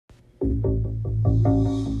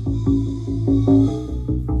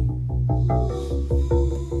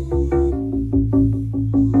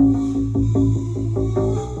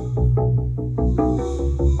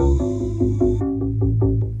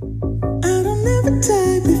the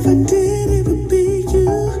type, if I did, it would be you.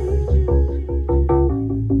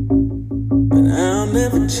 But I'll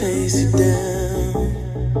never chase you down.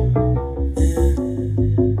 Yeah.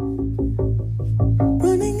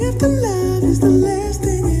 Running after love is the last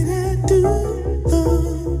thing that I do.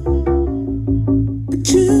 But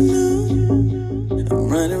you know, I'm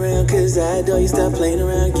running around 'cause I adore you. Stop playing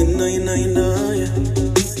around, you know, yeah.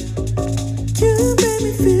 You made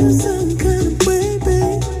me feel some kind of way,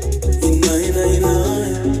 babe. You know, yeah.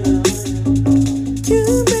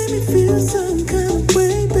 You made me feel some kind of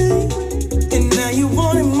way, babe. And now you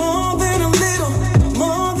want it more than a little,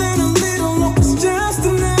 more than a little. No, it's just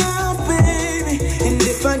enough, baby. And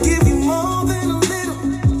if I give you more than a little,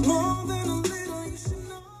 more than a little, you should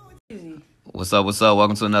know. What's up?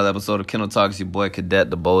 Welcome to another episode of Kendall Talks. Your boy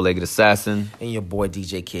Cadet, the bow-legged assassin. And your boy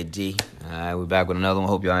DJ Kid G. All right, we're back with another one.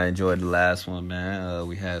 Hope y'all enjoyed the last one, man.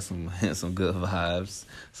 We had some good vibes,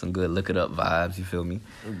 some good look it up vibes. You feel me?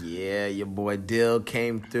 Yeah, your boy Dill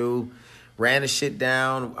came through, ran the shit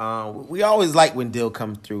down. We always like when Dill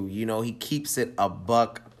comes through. You know, he keeps it a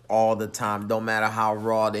buck all the time. Don't matter how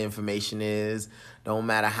raw the information is. Don't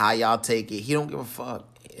matter how y'all take it. He don't give a fuck.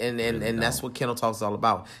 And that's what Kendall Talks is all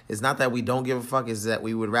about. It's not that we don't give a fuck. It's that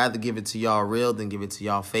we would rather give it to y'all real than give it to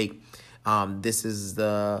y'all fake. This is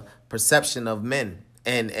the perception of men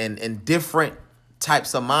and different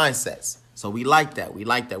types of mindsets. So we like that. We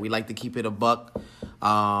like to keep it a buck.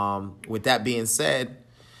 With that being said,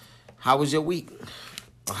 how was your week?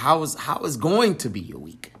 How is going to be your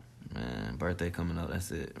week? Man, birthday coming up.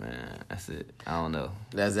 That's it, man. That's it. I don't know.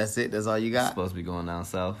 That's it. That's all you got. Supposed to be going down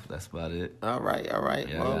south. That's about it. All right.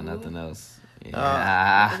 Yeah, I got nothing else.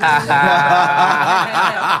 Yeah.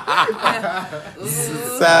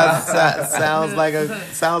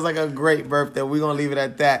 Sounds like a great birthday. We're gonna leave it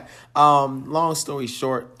at that. Long story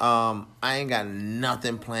short, I ain't got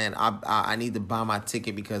nothing planned. I need to buy my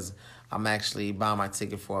ticket because I'm actually buying my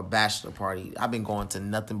ticket for a bachelor party. I've been going to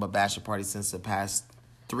nothing but bachelor parties since the past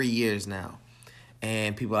 3 years now.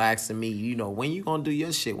 And people are asking me, you know, when you gonna do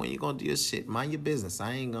your shit? When you gonna do your shit? Mind your business.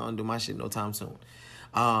 I ain't gonna do my shit no time soon.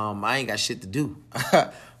 I ain't got shit to do.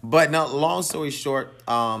 But no, long story short,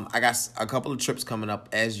 I got a couple of trips coming up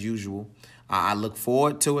as usual. I look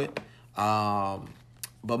forward to it.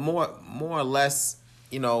 But more or less,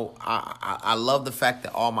 you know, I love the fact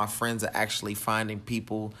that all my friends are actually finding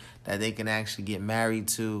people that they can actually get married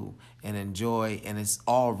to and enjoy. And it's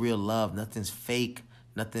all real love. Nothing's fake.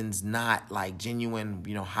 Nothing's not like genuine.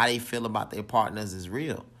 You know, how they feel about their partners is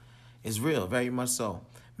real. It's real, very much so.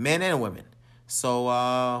 Men and women. So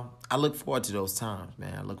I look forward to those times,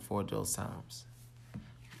 man. I look forward to those times.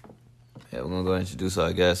 Yeah, we're going to go introduce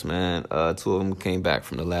our guests, man. Two of them came back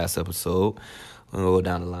from the last episode. We're going to go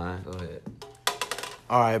down the line. Go ahead.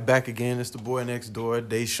 All right, back again. It's the boy next door,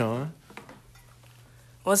 Deshaun.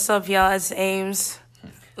 What's up, y'all? It's Ames.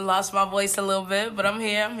 Lost my voice a little bit, but I'm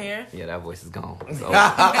here. Yeah, that voice is gone. It's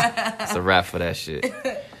a wrap for that shit.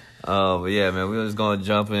 But yeah, man, we're just going to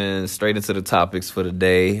jump in straight into the topics for the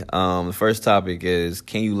day. The first topic is,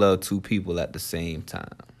 can you love two people at the same time?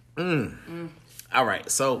 All right,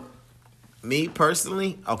 so me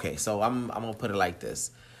personally, okay, so I'm going to put it like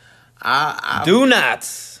this. Do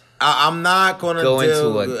not I'm not going to go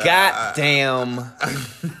into a goddamn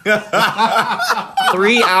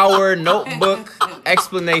 3-hour notebook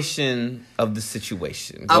explanation of the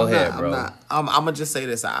situation. Go ahead, bro. I'm going to just say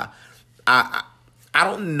this. I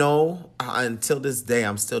don't know until this day.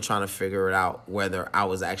 I'm still trying to figure it out whether I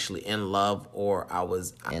was actually in love or I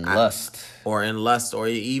was in lust or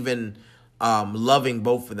even loving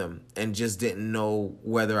both of them and just didn't know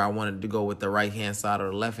whether I wanted to go with the right hand side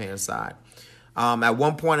or the left hand side. At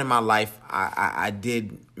one point in my life, I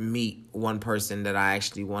did meet one person that I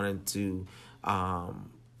actually wanted to,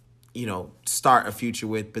 start a future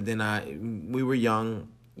with. But then we were young.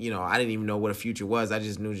 You know, I didn't even know what a future was. I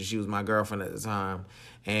just knew that she was my girlfriend at the time.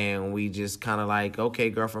 And we just kind of like, okay,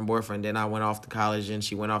 girlfriend, boyfriend. Then I went off to college and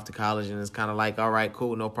she went off to college. And it's kind of like, all right,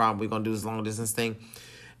 cool, no problem. We're going to do this long distance thing.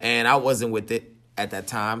 And I wasn't with it at that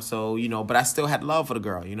time. So, you know, but I still had love for the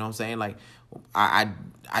girl. You know what I'm saying? Like, I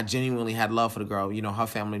genuinely had love for the girl. You know, her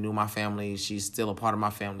family knew my family. She's still a part of my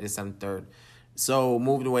family, this and third. So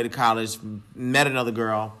moved away to college, met another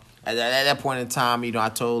girl. At that point in time, you know, I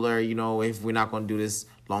told her, you know, if we're not going to do this,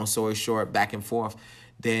 long story short, back and forth,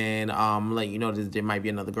 then like, you know, there might be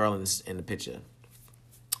another girl in the picture.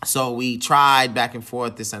 So we tried back and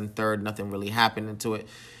forth, this and third. Nothing really happened into it.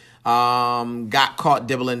 Got caught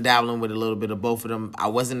dibbling, dabbling with a little bit of both of them. I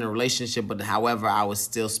wasn't in a relationship, but however, I was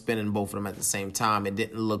still spinning both of them at the same time. It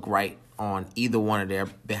didn't look right on either one of their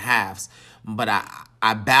behalves. But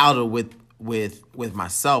I battled with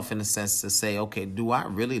myself in a sense to say, okay, do I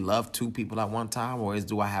really love two people at one time, or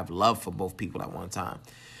do I have love for both people at one time?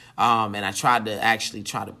 And I tried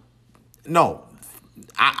to no,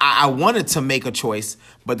 I wanted to make a choice,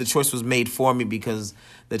 but the choice was made for me because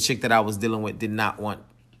the chick that I was dealing with did not want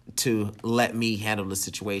to let me handle the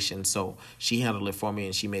situation. So she handled it for me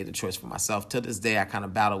and she made the choice for myself. To this day, I kind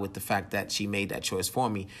of battle with the fact that she made that choice for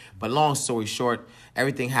me. But long story short,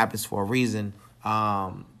 everything happens for a reason.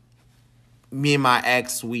 Me and my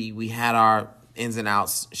ex, we had our ins and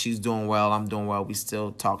outs. She's doing well. I'm doing well. We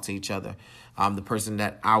still talk to each other. The person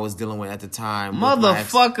that I was dealing with at the time.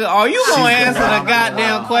 Motherfucker, are you gonna answer the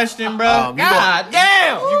goddamn question, bro? God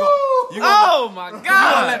damn! Oh my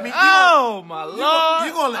God! Oh my Lord!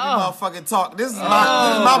 You gonna let me motherfucking talk? This is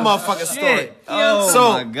my motherfucking story.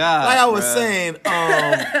 Oh my God! Like I was saying,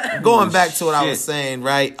 going back to what I was saying,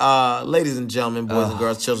 right? Ladies and gentlemen, boys and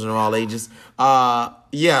girls, children of all ages.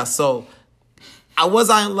 Yeah. So,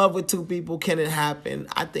 was I in love with two people? Can it happen?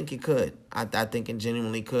 I think it could. I think it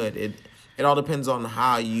genuinely could. It all depends on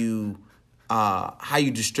how you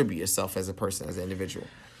distribute yourself as a person, as an individual.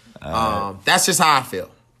 That's just how I feel.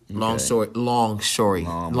 Long story short.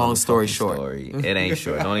 It ain't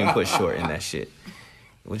short. Don't even put short in that shit.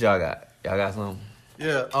 What y'all got? Y'all got something?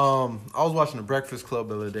 Yeah, I was watching The Breakfast Club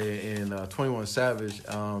the other day, and 21 Savage,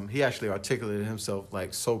 he actually articulated himself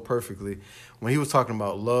like so perfectly when he was talking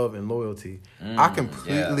about love and loyalty. I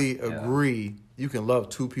completely agree. You can love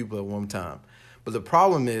two people at one time. But the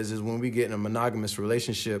problem is when we get in a monogamous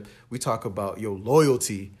relationship, we talk about your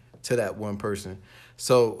loyalty to that one person.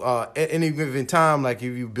 So at any given time, like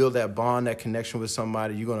if you build that bond, that connection with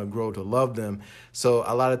somebody, you're going to grow to love them. So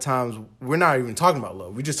a lot of times we're not even talking about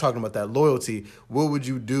love. We're just talking about that loyalty. What would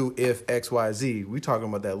you do if X, Y, Z? We're talking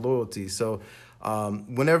about that loyalty. So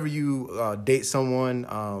whenever you date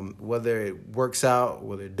someone, whether it works out,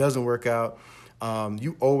 whether it doesn't work out,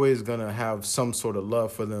 you always going to have some sort of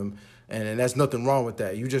love for them. And there's nothing wrong with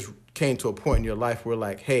that. You just came to a point in your life where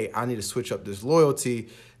like, hey, I need to switch up this loyalty,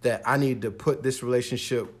 that I need to put this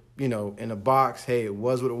relationship, in a box. Hey, it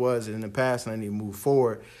was what it was in the past and I need to move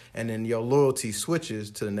forward. And then your loyalty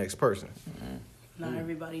switches to the next person. Not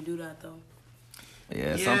everybody do that though.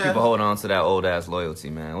 Yeah, some people hold on to that old ass loyalty,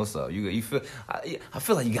 man. What's up? You feel? I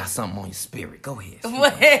feel like you got something on your spirit. Go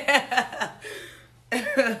ahead.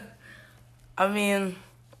 I mean,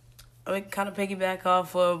 I would kind of piggyback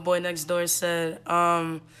off what Boy Next Door said.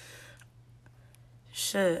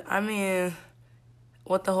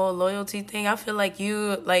 With the whole loyalty thing, I feel like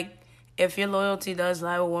if your loyalty does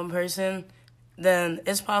lie with one person, then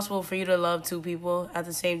it's possible for you to love two people at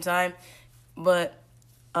the same time. But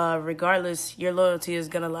regardless, your loyalty is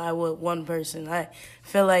going to lie with one person. I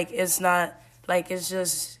feel like it's not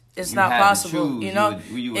possible,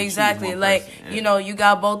 you would exactly. Like, person, you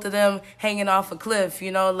got both of them hanging off a cliff,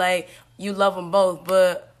 like you love them both,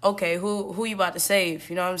 but okay, who you about to save?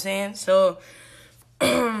 You know what I'm saying? So,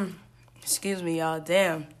 excuse me, y'all.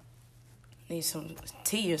 Damn, need some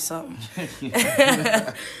tea or something.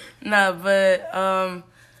 Nah, but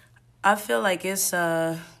I feel like it's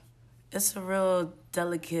a real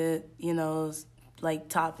delicate,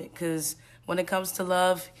 topic, because when it comes to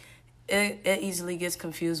love, it easily gets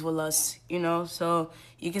confused with lust, So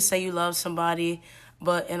you can say you love somebody,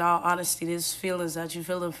 but in all honesty, these feelings that you're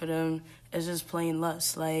feeling for them is just plain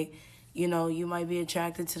lust. Like, you might be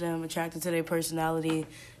attracted to them, attracted to their personality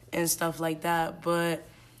and stuff like that. But,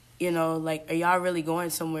 are y'all really going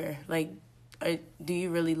somewhere? Like, do you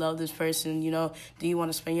really love this person? Do you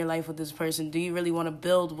want to spend your life with this person? Do you really want to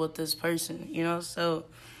build with this person? So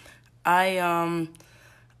I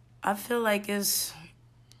feel like it's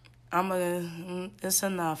a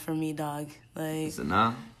nah for me, dog. Like, it's a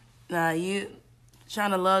nah? Nah, you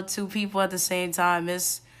trying to love two people at the same time.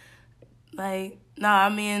 It's like, nah, I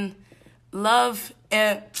mean, love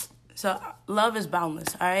is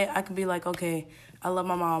boundless, all right? I can be like, okay, I love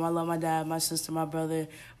my mom, I love my dad, my sister, my brother.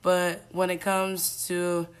 But when it comes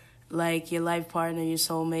to, like, your life partner, your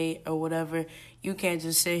soulmate or whatever, you can't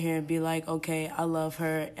just sit here and be like, okay, I love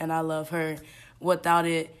her and I love her without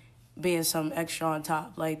it being some extra on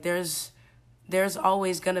top. Like, there's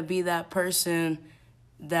always going to be that person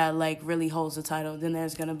that, like, really holds the title. Then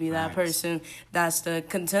there's going to be that person that's the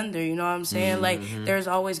contender, you know what I'm saying? Mm-hmm. Like, there's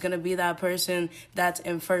always going to be that person that's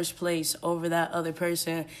in first place over that other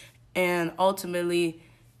person. And ultimately,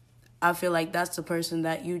 I feel like that's the person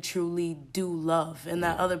that you truly do love. And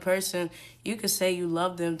that other person, you could say you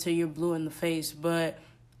love them till you're blue in the face, but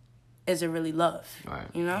is it really love? Right.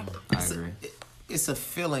 I agree. It's a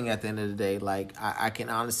feeling at the end of the day. Like, I can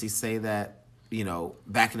honestly say that,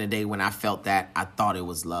 back in the day when I felt that, I thought it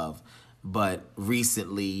was love. but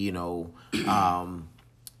recently,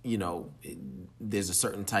 there's a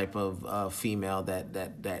certain type of female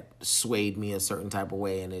that swayed me a certain type of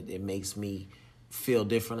way, and it makes me feel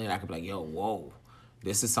differently. And I could be like, yo, whoa,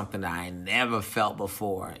 this is something that I never felt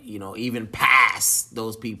before, even past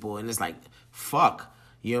those people. And it's like, fuck,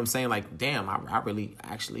 you know what I'm saying? Like, damn, I really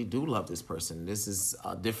actually do love this person. This is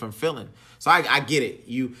a different feeling. So I get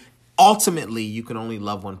it. Ultimately, you can only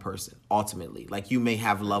love one person. Ultimately, like, you may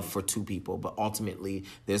have love for two people, but ultimately,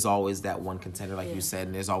 there's always that one contender, like you said,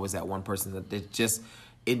 and there's always that one person that they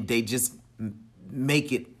just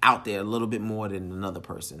make it out there a little bit more than another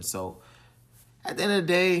person. So, at the end of the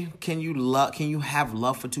day, can you have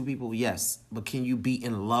love for two people? Yes, but can you be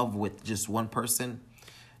in love with just one person?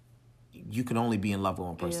 You can only be in love with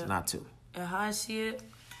one person, not two. And how I see it,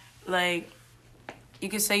 like, you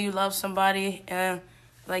can say you love somebody, and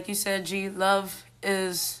like you said, G, love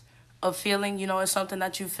is a feeling, it's something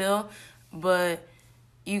that you feel, but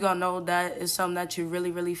you gonna know that it's something that you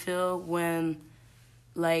really, really feel when,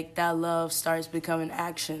 like, that love starts becoming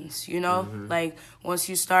actions, Mm-hmm. Like, once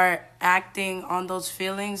you start acting on those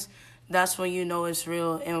feelings, that's when you know it's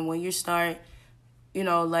real. And when you start,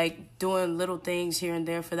 like, doing little things here and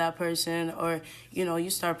there for that person, or, you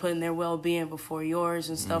start putting their well-being before yours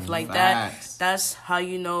and stuff like Facts. that, that's how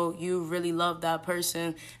you know you really love that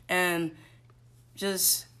person. And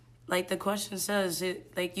just, like the question says,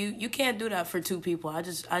 you can't do that for two people. I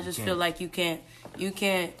just feel like you can't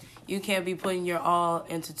be putting your all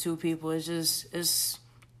into two people.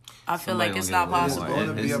 I feel like it's not possible. There's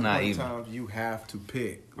going to be It's a not point in even. time you have to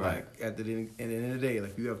pick. Right. Like, at the end of the day,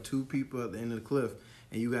 like, you have two people at the end of the cliff,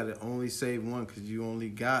 and you got to only save one because you only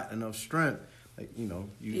got enough strength. Like,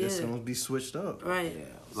 it's going to be switched up. Right.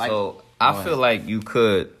 Like, So I feel like you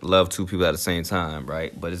could love two people at the same time,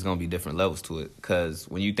 right? But it's gonna be different levels to it. Because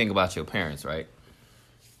when you think about your parents, right?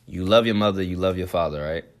 You love your mother, you love your father,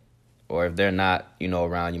 right? Or if they're not,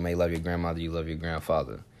 around, you may love your grandmother, you love your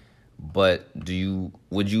grandfather. But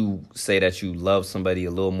would you say that you love somebody a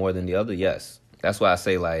little more than the other? Yes. That's why I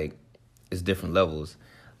say, like, it's different levels.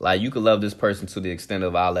 Like, you could love this person to the extent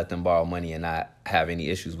of I'll let them borrow money and not have any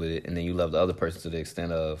issues with it. And then you love the other person to the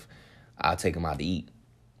extent of I'll take them out to eat.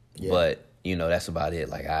 Yeah. But, that's about it.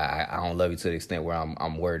 Like, I don't love you to the extent where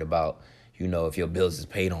I'm worried about, if your bills is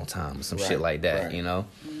paid on time or some shit like that,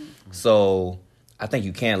 Mm-hmm. So I think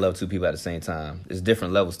you can love two people at the same time. There's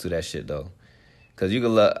different levels to that shit, though. Because you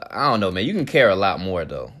can love, I don't know, man. You can care a lot more,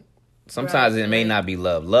 though. Sometimes it may not be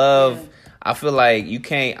love. Love, I feel like you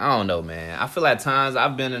can't, I don't know, man. I feel at times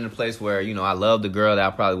I've been in a place where, I love the girl that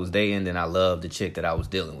I probably was dating, then I love the chick that I was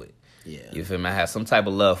dealing with. Yeah. You feel me? I had some type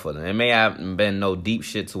of love for them. It may have been no deep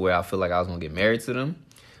shit to where I feel like I was going to get married to them,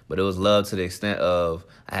 but it was love to the extent of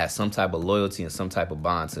I had some type of loyalty and some type of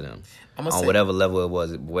bond to them on whatever level it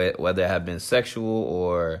was, whether it had been sexual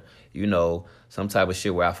or, some type of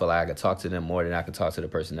shit where I felt like I could talk to them more than I could talk to the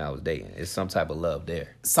person that I was dating. It's some type of love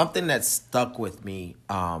there. Something that stuck with me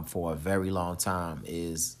for a very long time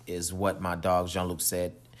is what my dog Jean-Luc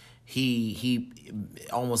said. He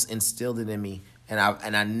almost instilled it in me, and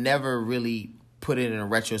I never really put it in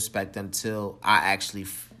retrospect until I actually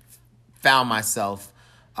found myself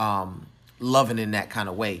loving in that kind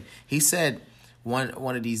of way. He said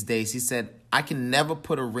one of these days, he said, I can never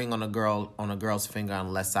put a ring on a girl's finger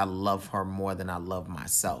unless I love her more than I love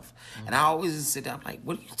myself. Mm-hmm. And I always just sit down like,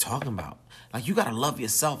 what are you talking about? Like, you gotta love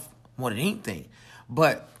yourself more than anything.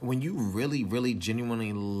 But when you really, really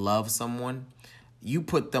genuinely love someone, you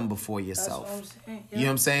put them before yourself. That's what I'm saying. Yeah. You know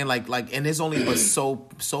what I'm saying? Like, and there's only but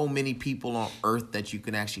so many people on earth that you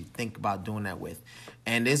can actually think about doing that with.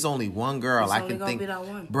 And there's only one girl I can think.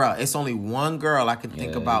 Bruh, it's only one girl I can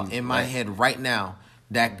think about in my head right now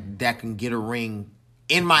that can get a ring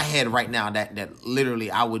in my head right now that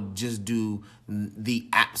literally I would just do the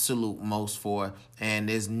absolute most for. And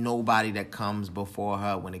there's nobody that comes before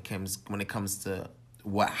her when it comes to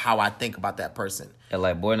how I think about that person. And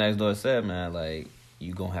like Boy Next Door said, man, like,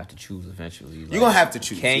 you gonna have to choose eventually. Like, you're gonna have to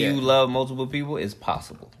choose. Can you love multiple people? It's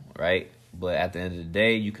possible, right? But at the end of the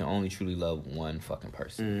day, you can only truly love one fucking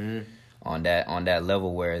person. Mm-hmm. On that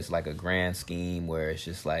level where it's like a grand scheme, where it's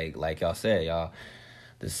just like y'all said,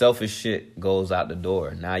 the selfish shit goes out the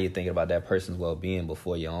door. Now you're thinking about that person's well-being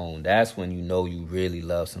before your own. That's when you know you really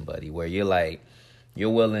love somebody, where you're like,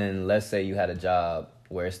 you're willing, let's say you had a job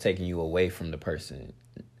where it's taking you away from the person.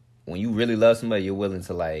 When you really love somebody, you're willing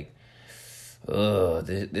to like,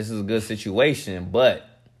 this is a good situation, but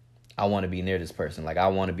I want to be near this person. Like, I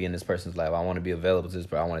want to be in this person's life. I want to be available to this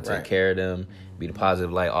person. I want to take Right. care of them, be the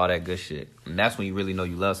positive light, all that good shit. And that's when you really know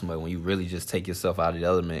you love somebody, when you really just take yourself out of the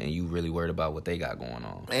element and you really worried about what they got going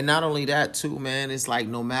on. And not only that, too, man, it's like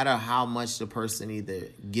no matter how much the person either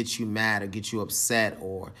gets you mad or gets you upset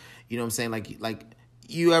or, you know what I'm saying? Like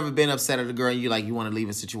you ever been upset at a girl and you want to leave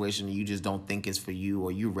a situation and you just don't think it's for you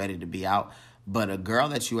or you ready to be out. But a girl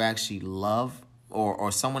that you actually love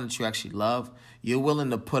or someone that you actually love, you're willing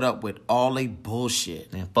to put up with all they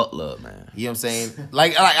bullshit. Man, fuck love, man. You know what I'm saying?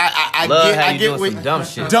 Like I Love get, how I you get doing with some dumb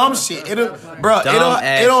shit. Dumb shit.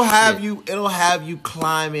 It'll have you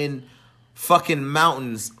climbing fucking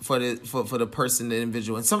mountains for the person, the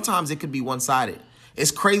individual, and sometimes it could be one sided. It's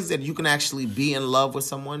crazy that you can actually be in love with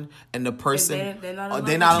someone and the person they're not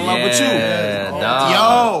they're not in love with you. Dog.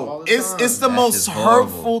 Yo, it's the That most shit's horrible.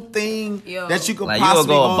 hurtful thing Yo. that you could Like, you will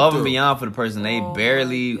possibly go go above through. and beyond for the person. They Oh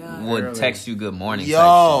barely my God. would text you good morning.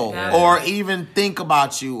 Yo, type shit. or even think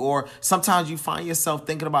about you, or sometimes you find yourself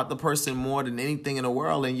thinking about the person more than anything in the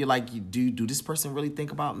world, and you're like, do this person really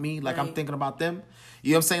think about me like I'm Right. thinking about them?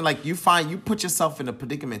 You know what I'm saying? Like you put yourself in a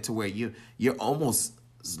predicament to where you're almost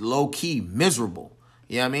low key miserable.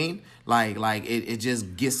 You know what I mean? Like it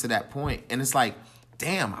just gets to that point, and it's like,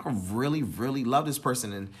 damn, I really really love this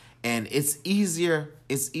person, and it's easier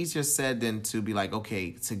said than to be like,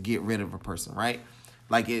 okay, to get rid of a person, right?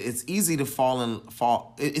 Like it's easy to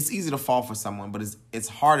fall. It's easy to fall for someone, but it's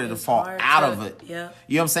harder to fall hard out to- of it. yeah.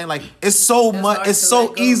 You know what I'm saying? Like it's so much. hard It's to so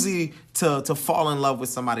let go. easy to fall in love with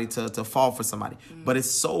somebody, to fall for somebody, but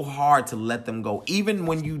it's so hard to let them go, even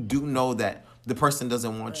when you do know that the person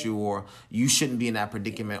doesn't want you, or you shouldn't be in that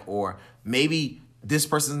predicament, or maybe this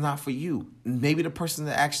person's not for you. Maybe the person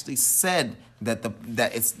that actually said that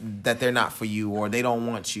they're not for you, or they don't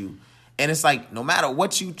want you. And it's like, no matter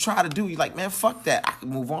what you try to do, you're like, man, fuck that. I can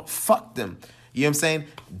move on. Fuck them. You know what I'm saying?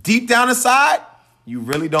 Deep down inside, you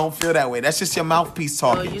really don't feel that way. That's just your mouthpiece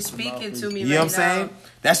Yo, talking. you're speaking to me You know right what I'm saying? now.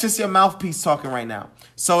 That's just your mouthpiece talking right now.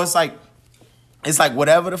 So it's like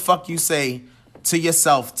whatever the fuck you say to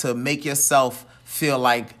yourself to make yourself feel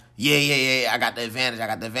like, yeah, I got the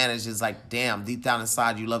advantage. It's like, damn, deep down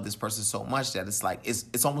inside you love this person so much that it's like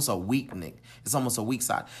it's almost a weakness. It's almost a weak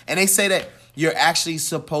side. And they say that you're actually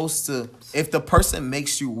supposed to, if the person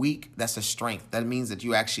makes you weak, that's a strength. That means that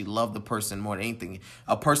you actually love the person more than anything.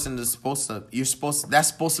 A person is that's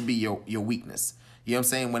supposed to be your weakness. You know what I'm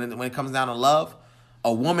saying? When it comes down to love,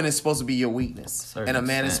 a woman is supposed to be your weakness, Certain and a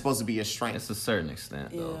man is extent. supposed to be your strength. It's a certain extent,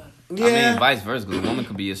 though. Yeah. I Yeah. mean, vice versa. 'Cause a woman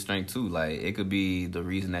could be your strength, too. Like, it could be the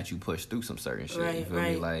reason that you push through some certain shit. You Right, feel me?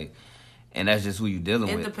 right. Like, and that's just who you dealing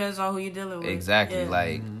It with. depends on who you're dealing with. Exactly. Yeah.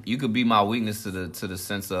 Like, you could be my weakness to the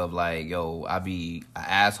sense of, like, yo, I be an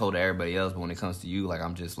asshole to everybody else, but when it comes to you, like,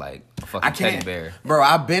 I'm just like a fucking I can't, teddy bear. bro.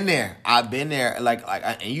 I've been there. Like,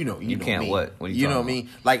 and you know can't me. what? What are you you know talking me?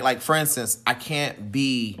 Like for instance, I can't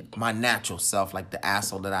be my natural self, like the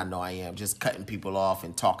asshole that I know I am, just cutting people off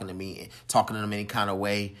and talking to them any kind of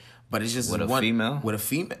way. But it's just With a one female?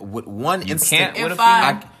 with one You instant. can't with If a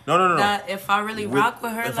female? No. That, if I really rock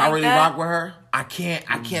with her If like I really that, rock with her, I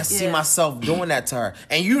can't see Yeah. myself doing that to her.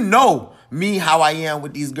 And you know me, how I am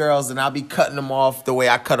with these girls, and I'll be cutting them off the way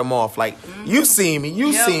I cut them off. Like you see me,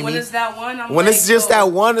 yeah, see when me. it's that one, I'm When like, it's just yo,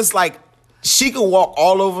 that one, it's like she can walk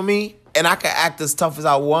all over me, and I can act as tough as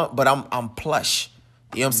I want, but I'm plush.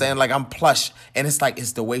 You know what I'm saying? Like I'm plush, and it's like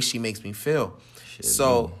it's the way she makes me feel.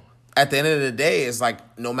 So at the end of the day, it's like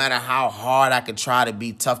no matter how hard I could try to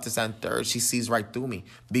be tough, this and third, she sees right through me.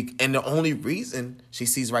 And the only reason she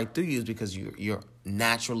sees right through you is because you're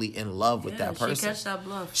naturally in love with that person. She catch that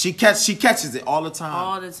bluff. She catches it all the time.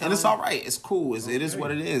 All the time. And it's all right. It's cool. It is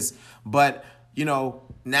what it is. But you know,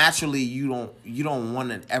 naturally you don't want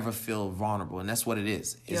to ever feel vulnerable, and that's what it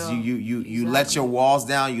is. Is Yeah, you let your walls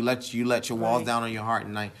down. You let your walls Right. down on your heart,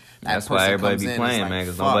 and like that That's why person everybody comes be in, playing, it's like, man,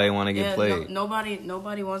 because fuck. nobody want to get Yeah, played.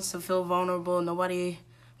 nobody wants to feel vulnerable. Nobody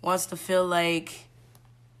wants to feel like,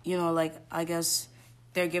 like I guess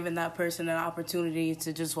they're giving that person an opportunity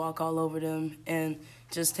to just walk all over them and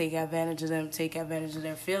just take advantage of them, take advantage of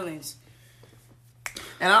their feelings.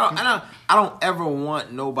 And I don't ever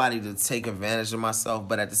want nobody to take advantage of myself,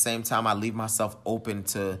 but at the same time, I leave myself open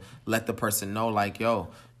to let the person know, like, yo,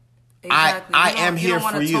 Exactly. I You don't- am here don't for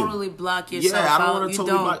wanna you. totally block yourself Yeah, I don't out. want to You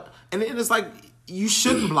totally don't. block. And then it's like you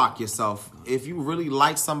shouldn't block yourself. If you really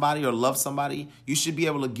like somebody or love somebody, you should be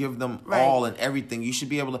able to give them Right. all and everything. You should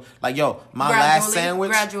be able to, like, yo, my last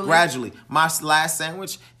sandwich, gradually, my last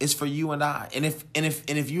sandwich is for you and I. And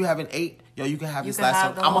if you haven't ate, yo, you can have You this can last have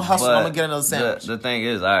sandwich. the I'm gonna whole hustle. thing. I'm gonna get another sandwich. The thing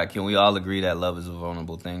is, all right, can we all agree that love is a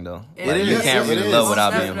vulnerable thing, though? It Like, you is. can't It really is. love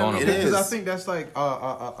without being Definitely. vulnerable. It is. Because I think that's like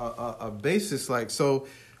a basis. Like, so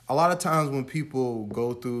a lot of times when people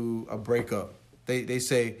go through a breakup, they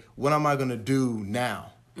say, what am I going to do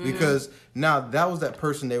now? Because now that was that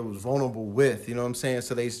person they was vulnerable with, you know what I'm saying?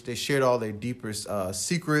 So they shared all their deepest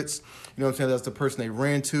secrets, you know what I'm saying? That's the person they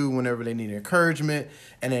ran to whenever they needed encouragement.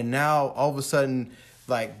 And then now all of a sudden,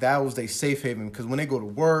 like, that was their safe haven, because when they go to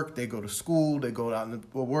work, they go to school, they go out in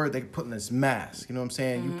the world, they putting this mask, you know what I'm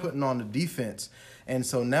saying? You're putting on the defense. And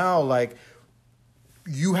so now, like,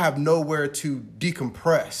 you have nowhere to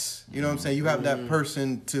decompress. You know what I'm saying? You have that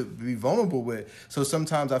person to be vulnerable with. So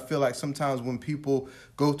sometimes I feel like sometimes when people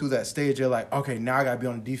go through that stage, they're like, okay, now I got to be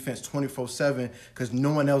on the defense 24/7 because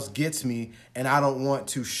no one else gets me, and I don't want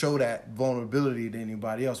to show that vulnerability to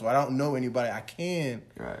anybody else. Or I don't know anybody I can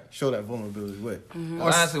show that vulnerability with. Well,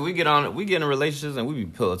 honestly, we get in relationships and we be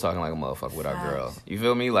pillow talking like a motherfucker with our girl. You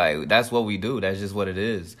feel me? Like, that's what we do. That's just what it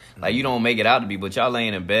is. Like, you don't make it out to be, but y'all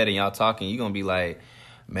laying in bed and y'all talking, you gonna be like,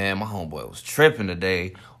 man, my homeboy was tripping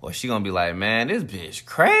today. Or she gonna be like, man, this bitch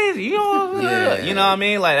crazy. You know what I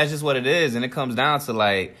mean? Like, that's just what it is. And it comes down to,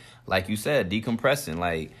 like you said, decompressing.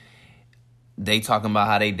 Like, they talking about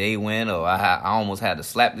how they day went, or I almost had to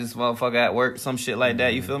slap this motherfucker at work, some shit like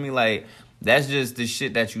that. You feel me? Like, that's just the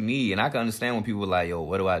shit that you need. And I can understand when people are like, yo,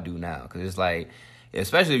 what do I do now? Because it's like,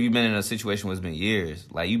 especially if you've been in a situation where it's been years.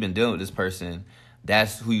 Like, you've been dealing with this person.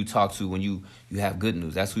 That's who you talk to when you have good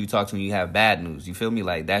news. That's who you talk to when you have bad news. You feel me?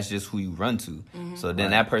 Like, that's just who you run to. So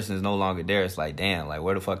then that person is no longer there. It's like, damn, like,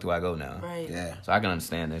 where the fuck do I go now? Right. Yeah. So I can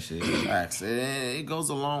understand that shit. Facts. It goes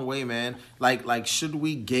a long way, man. Like, should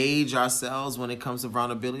we gauge ourselves when it comes to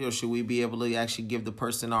vulnerability, or should we be able to actually give the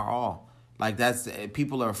person our all? Like,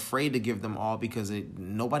 people are afraid to give them all because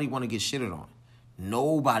nobody want to get shitted on.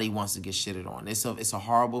 Nobody wants to get shitted on. It's a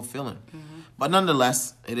horrible feeling. But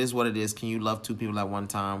nonetheless, it is what it is. Can you love two people at one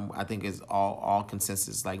time? I think it's all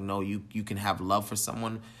consensus. Like, no, you can have love for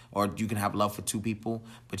someone, or you can have love for two people,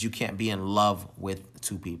 but you can't be in love with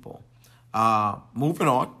two people. Moving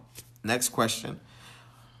on. Next question.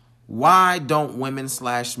 Why don't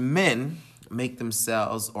women/men make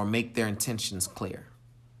themselves or make their intentions clear?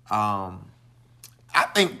 I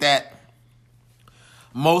think that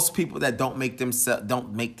most people that don't make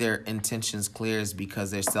their intentions clear is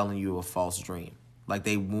because they're selling you a false dream. Like,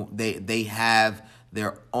 they have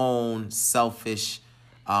their own selfish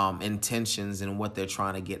intentions and what they're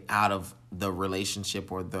trying to get out of the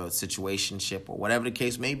relationship or the situationship or whatever the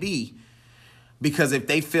case may be. Because if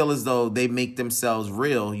they feel as though they make themselves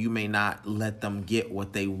real, you may not let them get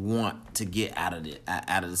what they want to get out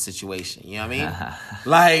of the situation. You know what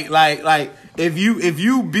I mean? like if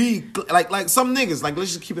you be like some niggas, like,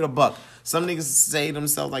 let's just keep it a buck. Some niggas say to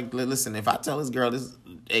themselves, like, listen, if I tell this girl this,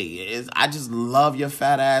 I just love your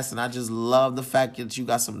fat ass, and I just love the fact that you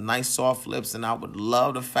got some nice soft lips, and I would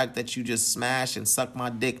love the fact that you just smash and suck my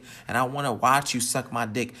dick, and I want to watch you suck my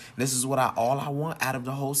dick. This is all I want out of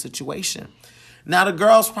the whole situation. Now, the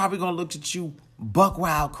girl's probably going to look at you buck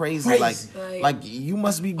wild crazy. Like you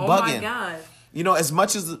must be bugging. Oh, my God. You know, as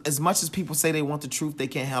much as people say they want the truth, they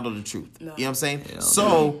can't handle the truth. No. You know what I'm saying? Yeah.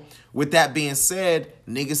 So, with that being said,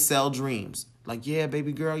 niggas sell dreams. Like, yeah,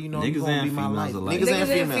 baby girl, you know, you gonna be my life. Niggas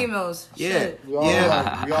and females. Yeah. Shit. You know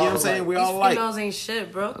what I'm saying? We all like. Females ain't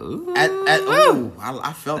shit, bro. I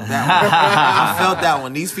felt that one. I felt that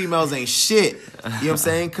one. These females ain't shit. You know what I'm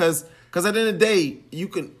saying? Because at the end of the day, you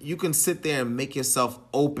can sit there and make yourself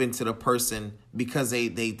open to the person because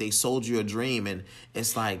they sold you a dream, and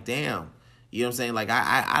it's like, damn. You know what I'm saying? Like,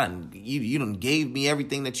 you done gave me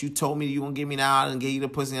everything that you told me you gonna give me. Now I done gave you the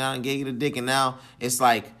pussy, now I done gave you the dick, and now it's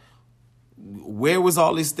like, where was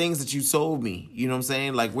all these things that you sold me? You know what I'm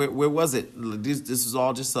saying? Like, where was it? This is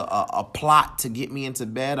all just a plot to get me into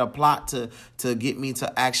bed, a plot to get me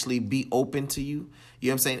to actually be open to you. You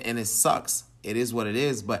know what I'm saying? And it sucks. It is what it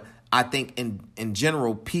is. But I think in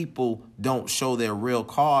general, people don't show their real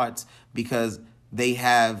cards because they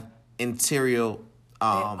have ulterior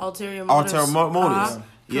motives.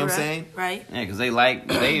 You know what I'm saying? Right. Yeah, because they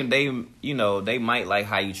you know, they might like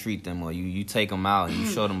how you treat them, or you take them out and you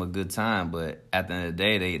show them a good time, but at the end of the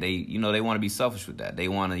day, they you know, they want to be selfish with that. They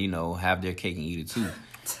want to, you know, have their cake and eat it too.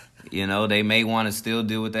 You know, they may want to still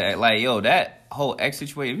deal with that. Like, yo, that whole ex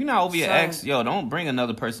situation, if you're not over your ex, yo, don't bring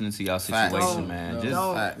another person into your situation, man.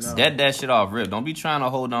 Just dead that shit off rip. Don't be trying to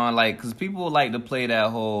hold on, like, because people like to play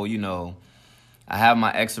that whole, you know, I have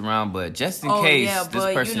my ex around, but just in case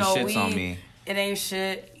this person shits on me. It ain't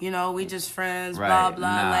shit, you know, we just friends, right. blah,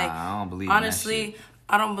 blah. Nah, like, I don't believe honestly, in that shit.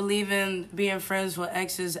 I don't believe in being friends with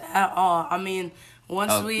exes at all. I mean,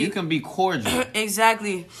 you can be cordial.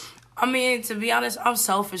 Exactly. I mean, to be honest, I'm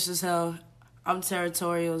selfish as hell. I'm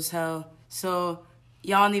territorial as hell. So,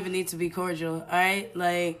 y'all don't even need to be cordial, all right?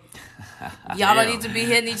 Like, y'all don't need to be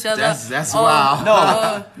hitting each other. That's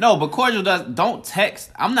wild. No, but cordial don't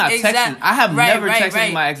text. I'm not texting. I have never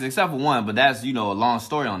texted my exes except for one, but that's, a long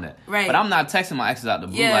story on that. Right. But I'm not texting my exes out the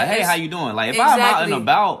blue Yeah, hey, how you doing? Like, if I'm out and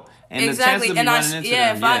about and the chance to be running into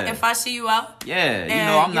them, if I see you out.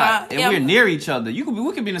 Yeah, I'm not, and we're near each other. We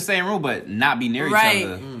could be in the same room, but not be near each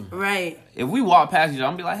other. Right. If we walk past each other,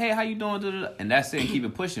 I'm be like, hey, how you doing? And that's it, and keep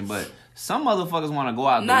it pushing. But some motherfuckers want to go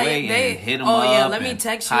out the way and hit them up. Oh yeah, let me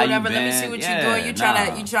text you, whatever. Let me see what you're doing. You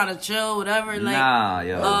trying to chill, whatever. Like,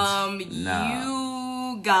 you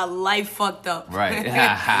got life fucked up. Right.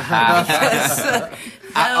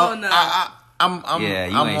 Hell no. I'm on the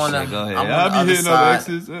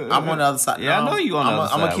other side. Yeah, I know you on the other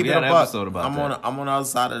side. I'm gonna keep it a buck. I'm on the other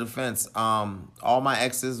side of the fence. All my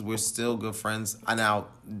exes, we're still good friends. Now,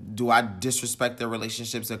 do I disrespect their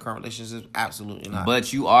relationships, their current relationships? Absolutely not.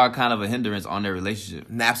 But you are kind of a hindrance on their relationship.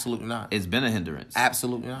 Absolutely not. It's been a hindrance.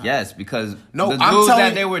 Absolutely not. Yes, because the dudes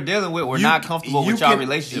that they were dealing with were not comfortable with your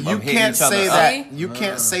relationship. You can't say that. You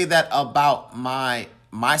can't say that about my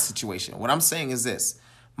situation. What I'm saying is this.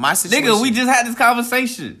 My situation. Nigga, we just had this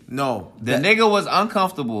conversation. No, the nigga was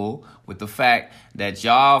uncomfortable with the fact that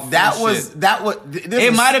y'all.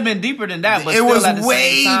 It might have been deeper than that, but it was at the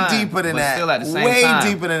way same time, deeper than that. Still at the same way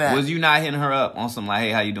time, deeper than that. Was you not hitting her up on some like, hey,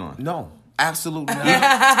 how you doing? No, absolutely not.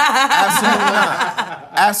 Absolutely not.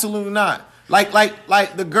 Absolutely not. Like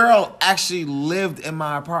the girl actually lived in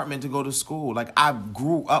my apartment to go to school. Like, I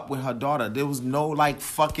grew up with her daughter. There was no like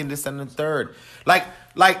fucking this and the third. Like.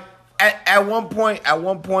 At one point, I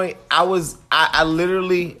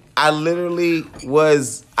literally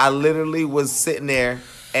was sitting there,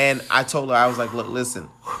 and I told her, I was like, look, listen, you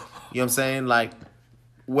know what I'm saying? Like,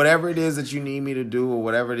 whatever it is that you need me to do, or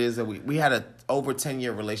whatever it is that we had a over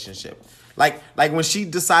 10-year relationship. Like when she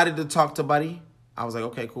decided to talk to Buddy, I was like,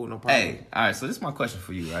 okay, cool, no problem. Hey, all right, so this is my question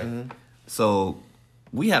for you, right? Mm-hmm. So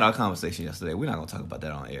we had our conversation yesterday. We're not gonna talk about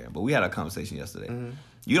that on air, but we had our conversation yesterday. Mm-hmm.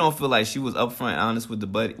 You don't feel like she was upfront honest with the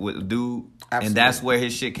dude, Absolutely. And that's where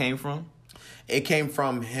his shit came from? It came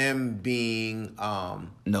from him being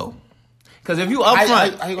no. Because if you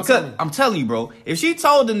upfront, I'm telling you, bro, if she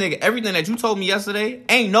told the nigga everything that you told me yesterday,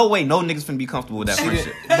 ain't no way no niggas finna be comfortable with that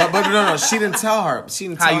friendship. But no, she didn't tell her. She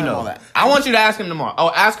didn't tell How you know all that. I want you to ask him tomorrow. Oh,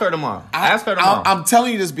 ask her tomorrow. I'm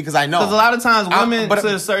telling you this because I know. Because a lot of times women,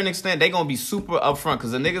 to a certain extent, they gonna be super upfront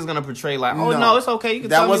because the nigga's gonna portray like, oh no, it's okay, you can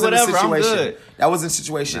tell me whatever, I'm good. That wasn't the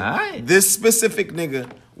situation. All right. This specific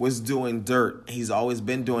nigga was doing dirt. He's always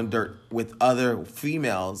been doing dirt with other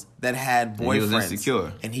females that had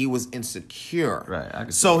boyfriends. And he was insecure.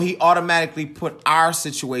 Right. So he automatically put our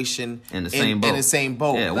situation in the same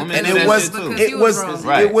boat. Yeah, women and it was literally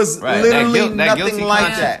nothing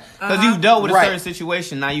like that. Because you dealt with a certain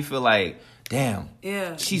situation, now you feel like, damn.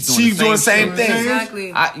 Yeah. She's doing the same thing. Exactly.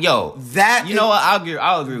 You know what?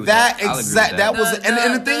 I'll agree with that. That was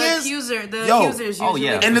and the thing is, accusers. Oh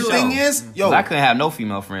yeah. And the thing is, I couldn't have no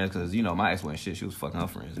female friends because my ex wasn't shit. She was fucking her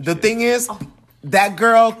friends. The thing is, that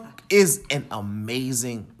girl is an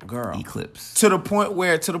amazing girl. Eclipse. To the point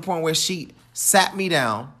where she sat me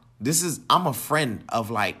down. I'm a friend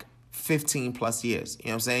of like 15 plus years. You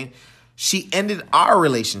know what I'm saying? She ended our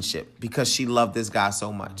relationship because she loved this guy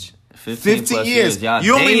so much. 15 years. Y'all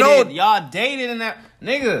you only know y'all dated in that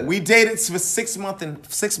nigga. We dated for 6 months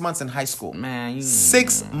in high school. Man,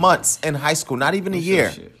 6 months in high school, not even a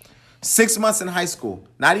year. 6 months in high school,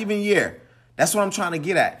 not even a year. That's what I'm trying to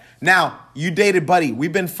get at. Now, you dated Buddy.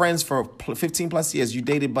 We've been friends for 15 plus years. You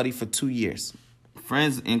dated Buddy for 2 years.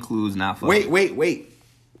 Friends includes not fucking. Wait.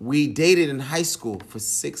 We dated in high school for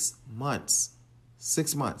 6 months.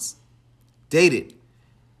 6 months. Dated.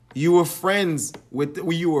 You were friends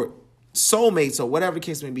you were soulmates or whatever the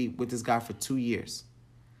case may be with this guy for 2 years.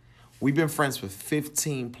 We've been friends for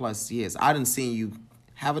 15 plus years. I done seen you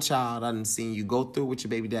have a child. I done seen you go through with your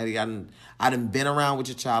baby daddy. I done been around with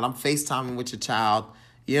your child. I'm FaceTiming with your child.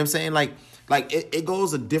 You know what I'm saying? Like it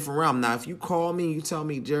goes a different realm. Now, if you call me, you tell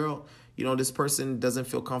me, Gerald, this person doesn't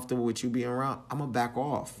feel comfortable with you being around, I'm going to back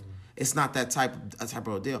off. It's not that type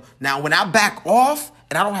of deal. Now, when I back off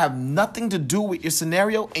and I don't have nothing to do with your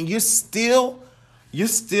scenario and you're still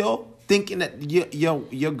thinking that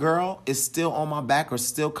your girl is still on my back or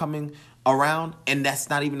still coming around and that's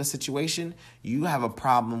not even a situation, you have a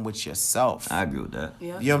problem with yourself. I agree with that. Yeah.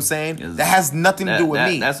 You know what I'm saying? That has nothing to do with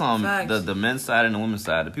me. That's on the men's side and the women's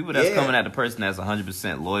side. The people that's coming at the person that's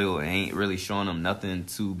 100% loyal and ain't really showing them nothing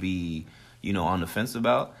to be, on the fence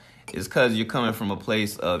about, it's because you're coming from a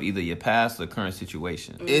place of either your past or current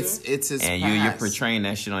situation. Mm-hmm. It's his and past. You're portraying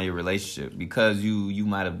that shit on your relationship because you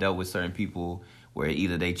might have dealt with certain people where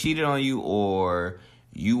either they cheated on you or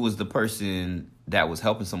you was the person that was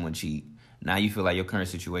helping someone cheat. Now you feel like your current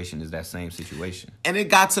situation is that same situation. And it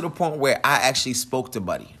got to the point where I actually spoke to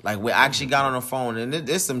Buddy. Like, we actually got on the phone, and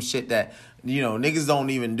there's some shit that, you know, niggas don't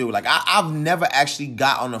even do. Like, I've never actually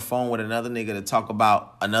got on the phone with another nigga to talk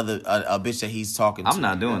about a bitch that he's talking to. I'm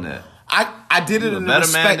not doing that. I did it in the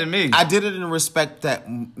respect. Man than me. I did it in the respect that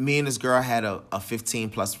me and this girl had a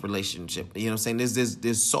 15+ relationship. You know what I'm saying?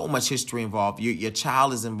 There's so much history involved. Your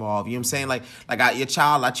child is involved. You know what I'm saying?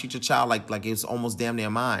 I treat your child like it's almost damn near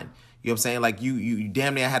mine. You know what I'm saying? Like, you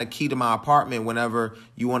damn near had a key to my apartment whenever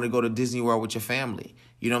you wanted to go to Disney World with your family.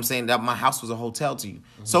 You know what I'm saying? That my house was a hotel to you.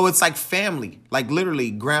 Mm-hmm. So it's like family. Like, literally,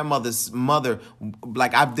 grandmother's mother.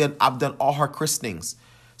 Like, I've done all her christenings.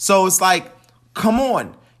 So it's like, come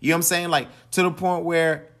on. You know what I'm saying? Like, to the point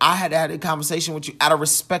where I had a conversation with you out of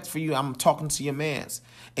respect for you. I'm talking to your mans.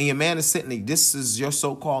 And your man is sitting there. This is your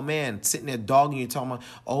so-called man sitting there dogging you, talking about,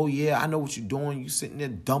 oh, yeah, I know what you're doing. You sitting there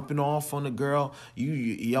dumping off on the girl.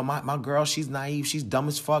 My girl, she's naive. She's dumb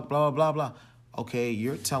as fuck, blah, blah, blah, blah. Okay,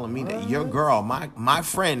 you're telling me that your girl, my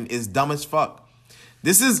friend, is dumb as fuck.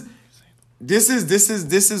 This is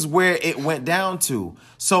where it went down to.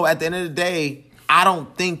 So at the end of the day, I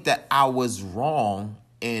don't think that I was wrong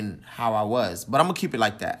in how I was, but I'm gonna keep it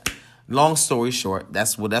like that. Long story short,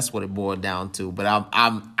 that's what it boiled down to. But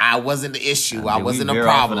I wasn't the issue. I wasn't a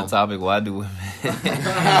problem. Off on the topic. Why do women?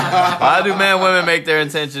 Why do men and women make their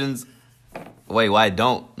intentions? Wait, why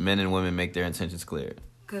don't men and women make their intentions clear?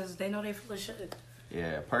 Because they know they full of shit.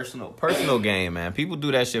 Yeah, personal gain, man. People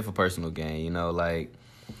do that shit for personal gain. You know, like.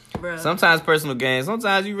 Bruh. Sometimes personal gain.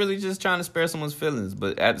 Sometimes you really just trying to spare someone's feelings.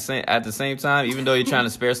 But at the same time, even though you're trying to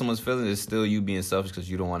spare someone's feelings, it's still you being selfish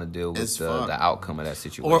because you don't want to deal with the outcome of that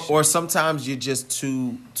situation. Or sometimes you're just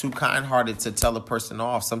too kind-hearted to tell a person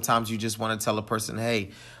off. Sometimes you just want to tell a person,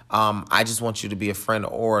 hey, I just want you to be a friend,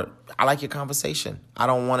 or I like your conversation. I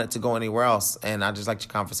don't want it to go anywhere else, and I just like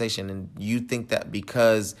your conversation. And you think that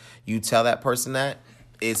because you tell that person that,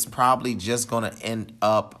 it's probably just going to end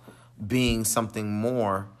up being something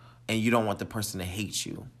more. And you don't want the person to hate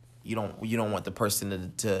you. You don't want the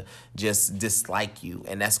person to just dislike you.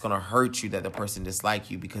 And that's going to hurt you that the person dislike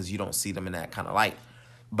you because you don't see them in that kind of light.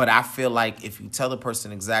 But I feel like if you tell the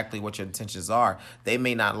person exactly what your intentions are, they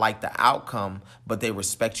may not like the outcome, but they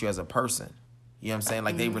respect you as a person. You know what I'm saying?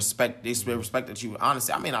 Like, they respect that you,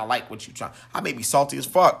 honestly, I may not like what you try. I may be salty as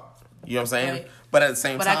fuck. You know what I'm saying? Right. But at the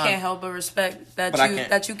same time, I can't help but respect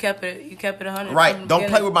that you kept it 100. Right. Don't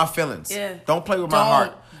play with my feelings. Yeah. Don't play with my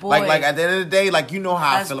heart. Boy. Like at the end of the day, like, you know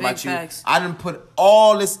how I feel about you. Facts. I didn't put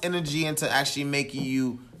all this energy into actually making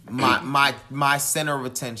you my center of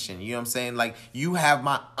attention. You know what I'm saying? Like, you have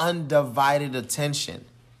my undivided attention.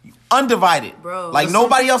 Undivided, bro. Like,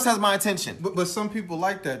 nobody else has my attention. But some people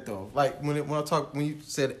like that though. Like when you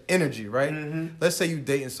said energy, right? Mm-hmm. Let's say you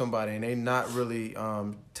dating somebody and they not really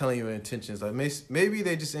telling you intentions. Like, maybe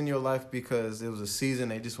they just in your life because it was a season,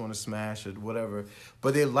 they just want to smash or whatever.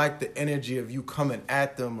 But they like the energy of you coming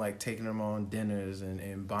at them, like taking them on dinners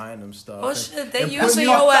and buying them stuff. Oh shit, they and using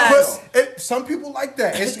your ass. Some people like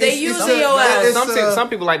that. They using your ass. Some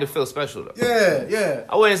people like to feel special though. Yeah.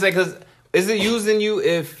 I wouldn't say, because is it using you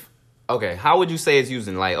if? Okay, how would you say it's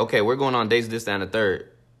using? Like, okay, we're going on dates, this, that, and the third,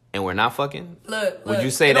 and we're not fucking? Look. Would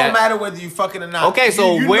you say it that? Don't matter whether you fucking or not. Okay,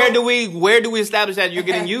 so where do we establish that you're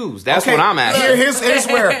getting used? That's what I'm asking. Here's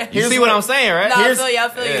where. You see what I'm saying, right? No, I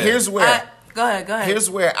feel you. Here's where. Go ahead. Here's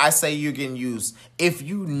where I say you're getting used. If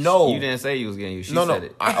you know. You didn't say you was getting used. She No. said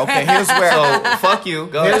it. Okay, here's where. So, fuck you.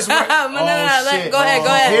 Go ahead. Here's where. No. Go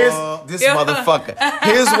ahead. Here's this motherfucker.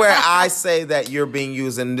 Here's where I say that you're being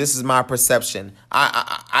used, and this is my perception.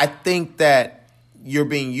 I think that you're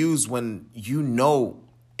being used when you know,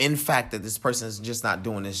 in fact, that this person is just not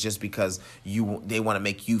doing this just because they want to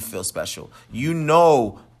make you feel special. You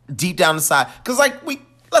know, deep down inside, because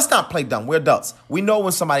let's not play dumb. We're adults. We know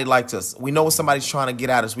when somebody likes us. We know when somebody's trying to get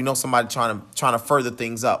at us. We know somebody trying to further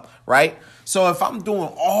things up, right? So if I'm doing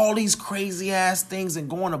all these crazy ass things and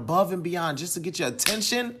going above and beyond just to get your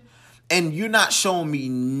attention, and you're not showing me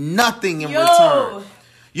nothing in return.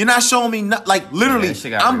 You're not showing me literally.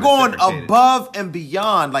 I'm going above and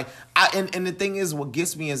beyond. Like, and the thing is, what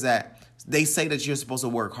gets me is that they say that you're supposed to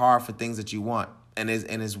work hard for things that you want, and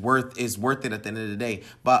it's worth it at the end of the day.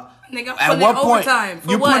 But nigga, at what point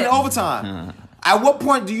you're putting overtime? At what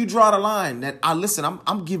point do you draw the line that listen?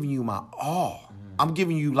 I'm giving you my all. I'm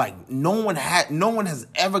giving you like no one has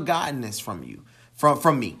ever gotten this from you,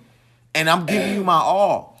 from me, and I'm giving you my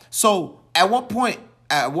all. So at what point?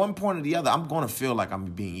 At one point or the other, I'm going to feel like I'm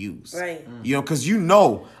being used. Right. You know, because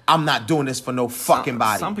I'm not doing this for no fucking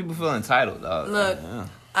body. Some people feel entitled, dog. Look,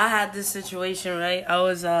 I had this situation, right? I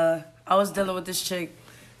was dealing with this chick,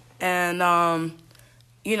 And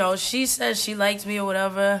you know, she said she liked me or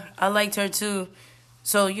whatever. I liked her too.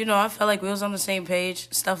 So, you know, I felt like we was on the same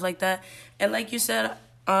page, stuff like that. And like you said,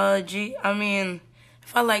 G, I mean,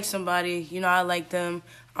 if I like somebody, you know, I like them,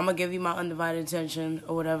 I'm going to give you my undivided attention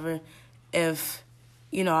or whatever. If,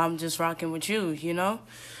 you know, I'm just rocking with you, you know?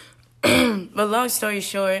 But long story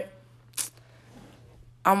short,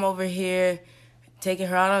 I'm over here taking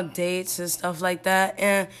her out on dates and stuff like that.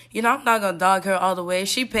 And, you know, I'm not going to dog her all the way.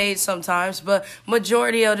 She paid sometimes, but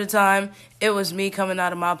majority of the time, it was me coming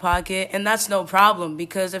out of my pocket. And that's no problem,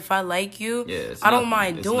 because if I like you, I don't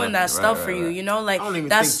mind doing that stuff for you, you know? Like, I don't even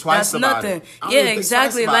that's think twice about nothing. it. I don't Yeah, even think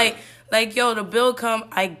exactly. twice about Like, yo, the bill come,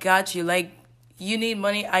 I got you. Like, you need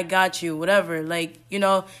money, I got you. Whatever. Like, you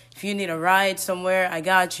know, if you need a ride somewhere, I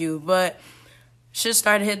got you. But shit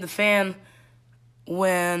started hitting the fan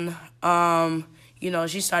when, you know,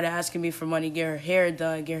 she started asking me for money, get her hair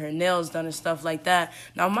done, get her nails done and stuff like that.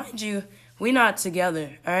 Now, mind you, we not together,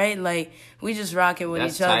 all right? Like, we just rocking with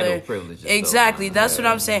That's each other. title privileges, Exactly. though. That's what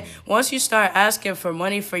I'm saying. Once you start asking for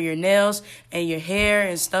money for your nails and your hair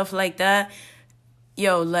and stuff like that,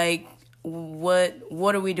 yo, like,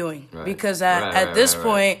 what are we doing? Right. Because Right, at this right.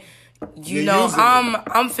 point, you You're know, using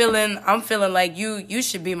I'm feeling like you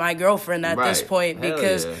should be my girlfriend at this Right. point, Hell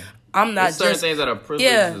because yeah. I'm not There's certain just things that are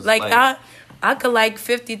privileges. yeah, like I could like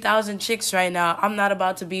 50,000 chicks right now. I'm not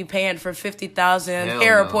about to be paying for 50,000 Hell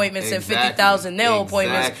hair no. appointments Exactly. and 50,000 nail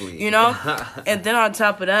appointments, Exactly. you know? And then on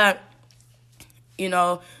top of that, you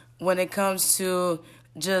know, when it comes to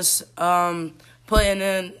just putting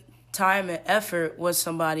in time and effort with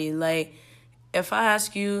somebody, like, if I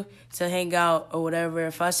ask you to hang out or whatever,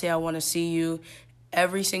 if I say I want to see you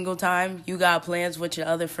every single time you got plans with your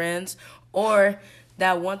other friends, or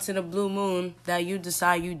that once in a blue moon that you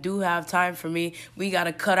decide you do have time for me, we got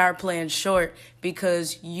to cut our plans short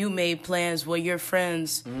because you made plans with your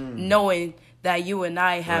friends knowing that you and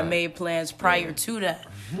I have Right. made plans prior to that.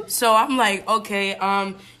 So I'm like, okay,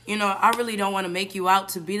 you know, I really don't want to make you out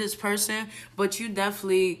to be this person, but you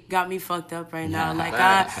definitely got me fucked up right now. Like,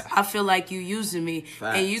 I feel like you using me.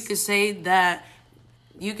 And you could say that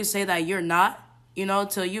you're not, you know,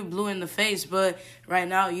 till you blue in the face, but right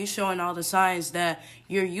now you showing all the signs that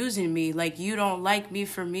you're using me. Like, you don't like me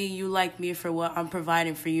for me, you like me for what I'm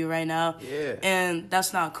providing for you right now. Yeah. And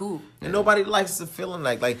that's not cool. And nobody likes the feeling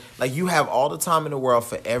like you have all the time in the world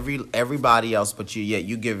for everybody else, but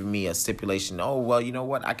you giving me a stipulation. Oh, well, you know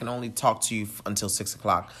what? I can only talk to you until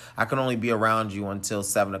 6:00. I can only be around you until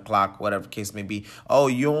 7:00, whatever the case may be. Oh,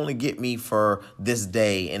 you only get me for this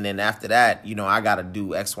day, and then after that, you know, I gotta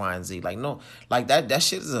do X, Y, and Z. Like, no, like that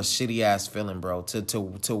shit is a shitty ass feeling, bro.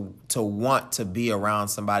 To want to be around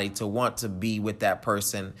somebody, to want to be with that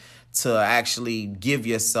person, to actually give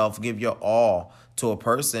your all to a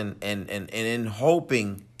person, and in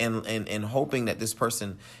hoping that this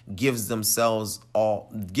person give themselves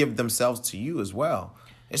to you as well.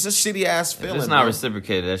 It's a shitty ass feeling. If it's not bro.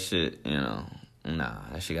 reciprocated, that shit, you know, nah,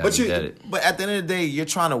 that shit gotta be dead. But at the end of the day, you're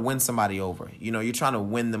trying to win somebody over. You know, you're trying to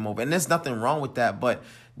win them over, and there's nothing wrong with that. But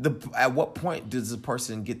at what point does the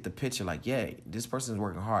person get the picture? Like, yeah, this person's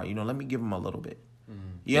working hard. You know, let me give them a little bit.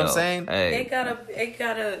 You know what I'm saying? Hey,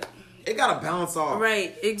 It gotta balance off.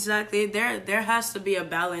 Right, exactly. There has to be a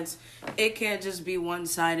balance. It can't just be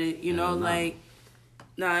one-sided, you know, like,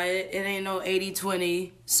 nah, it ain't no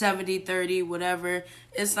 80-20, 70-30, whatever.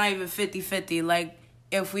 It's not even 50-50. Like,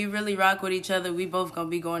 if we really rock with each other, we both gonna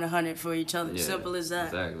be going 100 for each other. yeah, Simple as that.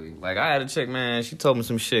 Exactly. Like, I had a chick, man, she told me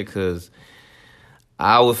some shit because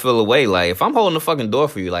I would feel away. Like, if I'm holding the fucking door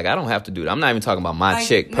for you, like, I don't have to do that. I'm not even talking about my Like,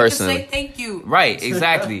 chick niggas personally. say thank you. Right,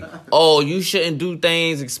 exactly. Oh, you shouldn't do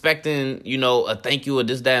things expecting, you know, a thank you or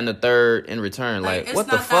this, that, and the third in return. Like, it's what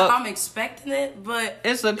not the fuck? that I'm expecting it, but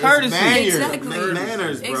It's a courtesy. exactly.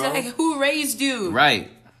 Manners, bro. Exactly. Who raised you? Right.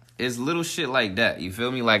 It's little shit like that. You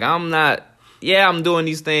feel me? Like, I'm doing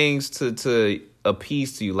these things to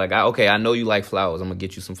appease to you. Like, I know you like flowers. I'm gonna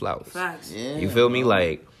get you some flowers. Facts. Yeah, You feel me?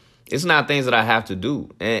 Like, it's not things that I have to do.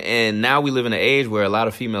 And now we live in an age where a lot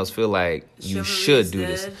of females feel like you Chivalry should is do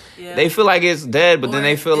this. dead. Yeah. They feel like it's dead, but then Or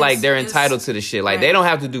they feel like they're it's- entitled to the shit. Like, they right. don't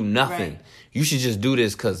have to do nothing. Right. You should just do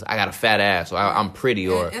this because I got a fat ass or I'm pretty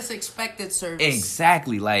or... It's expected service.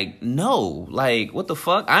 Exactly. Like, no. Like, what the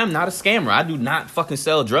fuck? I'm not a scammer. I do not fucking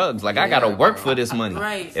sell drugs. Like, I gotta work for this money.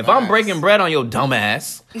 Right. If I'm breaking bread on your dumb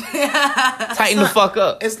ass, tighten the fuck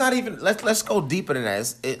up. It's not even. Let's go deeper than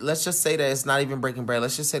that. Let's just say that it's not even breaking bread.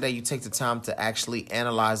 Let's just say that you take the time to actually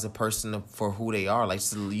analyze the person for who they are. Like,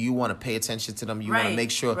 so you want to pay attention to them. You want to Right,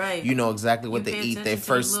 make sure right. you know exactly what You they pay eat. Their attention to the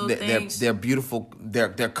first, little things. their beautiful, their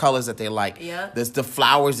colors that they like. Yeah. the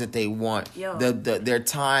flowers that they want, Yo. their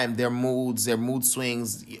time, their moods, their mood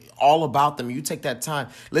swings, all about them. You take that time.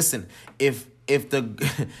 Listen, if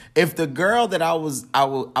the girl that I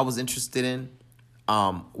was interested in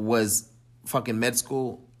was fucking med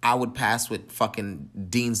school, I would pass with fucking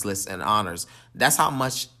dean's list and honors. That's how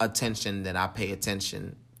much attention that I pay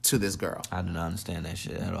attention to this girl. I do not understand that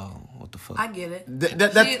shit at all. What the fuck? I get it. Look,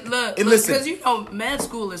 listen, listen, because med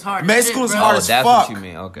school is hard. Med as shit, school is bro. hard Oh, as that's fuck. what you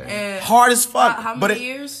mean. Okay. And Hard as fuck. How but many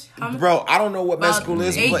years? How many? Bro, I don't know what med About school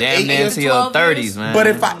is, eight- but Damn 8 near years. to your 12 30s, years. man. But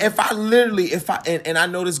if I literally and I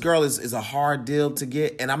know this girl is a hard deal to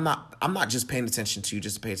get, and I'm not just paying attention to you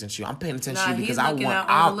just to pay attention to you. I'm paying attention to Nah, you because he's I looking want at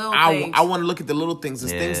all the little things. I want to look at the little things, the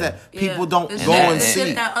things Yeah. that people don't The go shit- and the see.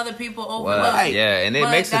 shit that other people Well, overlook. Right. yeah, and it But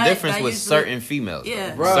makes a that- difference that with usually- certain females.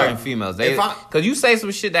 Yeah. Bro. Bruh. Certain females. They, If I- cause you say some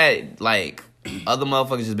shit that like other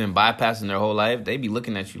motherfuckers just been bypassing their whole life. They be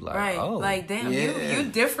looking at you like, Right. oh, Like, damn, Yeah. you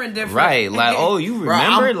different. right, like, oh, you Bro,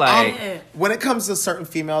 remember, like, when it comes to certain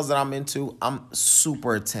females that I'm into, I'm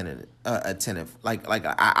super attentive. Like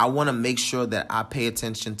I want to make sure that I pay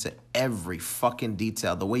attention to every fucking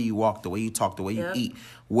detail. The way you walk, the way you talk, the way you Yep. eat,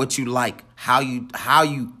 what you like, how you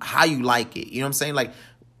like it. You know what I'm saying? Like,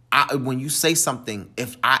 when you say something,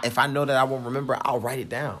 if I know that I won't remember, I'll write it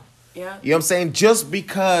down. Yeah. You know what I'm saying? Just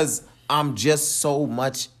because I'm just so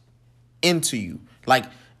much into you. Like,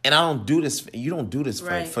 and I don't do this, you don't do this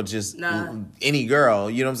Right. for just Nah. any girl.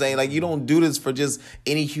 You know what I'm saying? Like, you don't do this for just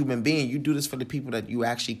any human being. You do this for the people that you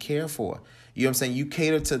actually care for. You know what I'm saying? You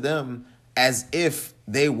cater to them as if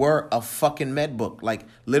they were a fucking med book. Like,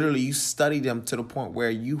 literally, you study them to the point where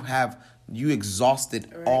you exhausted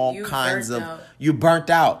Right. all You kinds burnt of out. you burnt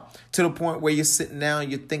out to the point where you're sitting down,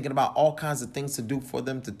 you're thinking about all kinds of things to do for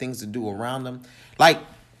them, to things to do around them. Like,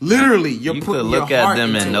 literally, you're you putting could look your at heart them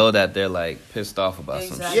into and it. know that they're like pissed off about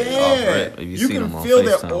some Exactly. shit. Off Yeah, rip, if you see can them on feel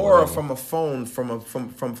their FaceTime or aura whatever. from a phone, from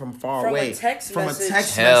far From a away, text from message. a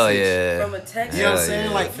text Hell message. yeah. From a text. You know what I'm Hell saying?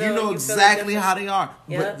 yeah. Like, you know You feel exactly different. how they are.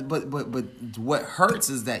 Yeah. But what hurts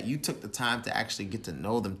is that you took the time to actually get to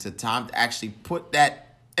know them, to actually put that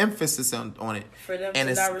emphasis on it. For them and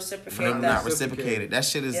to it's- not reciprocate For them to that. not reciprocate it. That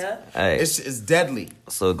shit is Yeah. Hey. it's deadly.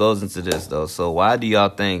 So it goes into this though. So why do y'all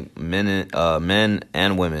think men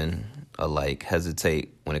and women alike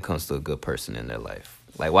hesitate when it comes to a good person in their life?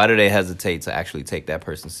 Like, why do they hesitate to actually take that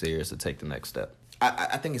person serious or take the next step?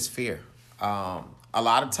 I think it's fear. A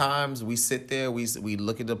lot of times we sit there, we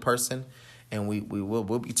look at the person, and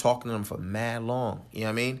we'll be talking to them for mad long. You know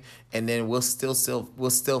what I mean? And then we'll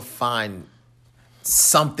still find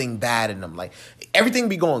something bad in them. Like, everything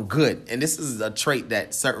be going good, and this is a trait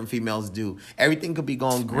that certain females do. Everything could be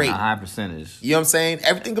going great. A high percentage. You know what I'm saying?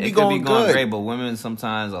 Everything could It be could going be going good. great, but women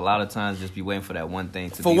sometimes, a lot of times, just be waiting for that one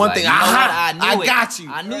thing to For be one like, thing, you know what? I knew it. got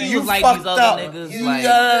you. I knew you you was like fucked these other up. niggas. You, Like,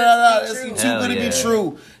 it's too Hell good to be yeah.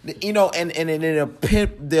 true. You know, and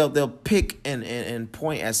they'll pick and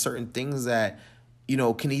point at certain things that, you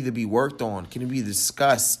know, can either be worked on, can be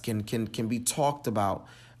discussed, can be talked about,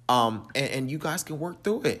 and you guys can work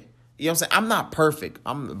through it. You know what I'm saying? I'm not perfect.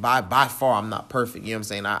 I'm by far I'm not perfect. You know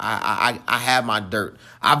what I'm saying? I have my dirt.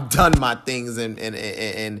 I've done my things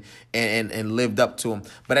and lived up to them.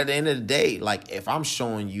 But at the end of the day, like, if I'm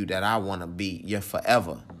showing you that I want to be your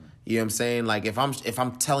forever, you know what I'm saying? Like, if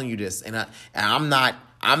I'm telling you this and I'm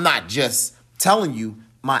not just telling you,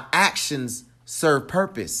 my actions serve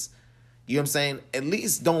purpose. You know what I'm saying? At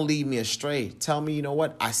least don't lead me astray. Tell me, you know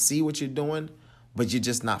what? I see what you're doing, but you're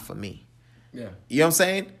just not for me. Yeah. You know what I'm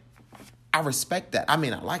saying? I respect that. I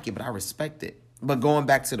mean, I like it, but I respect it. But going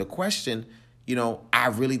back to the question, you know, I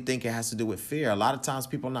really think it has to do with fear. A lot of times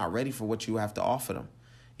people are not ready for what you have to offer them.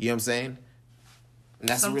 You know what I'm saying? And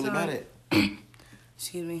that's really about Sometimes- it.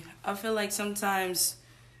 Excuse me. I feel like sometimes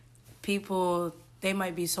people, they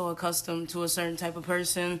might be so accustomed to a certain type of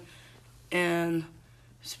person, and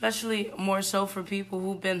especially more so for people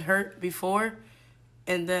who've been hurt before,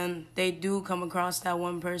 and then they do come across that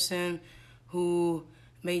one person who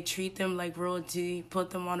may treat them like royalty, put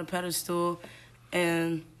them on a pedestal,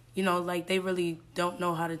 and, you know, like, they really don't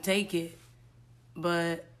know how to take it.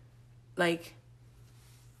 But, like,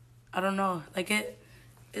 I don't know. Like,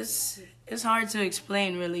 it's hard to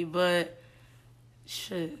explain, really, but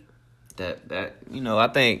shit. that you know, I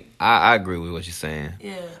think I agree with what you're saying.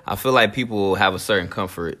 Yeah. I feel like people have a certain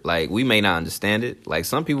comfort. Like, we may not understand it. Like,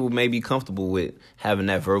 some people may be comfortable with having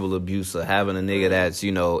that verbal abuse or having a nigga that's,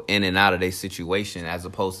 you know, in and out of their situation, as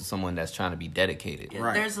opposed to someone that's trying to be dedicated. Yeah,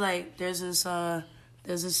 Right. there's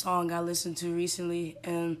this song I listened to recently,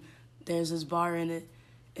 and there's this bar in it,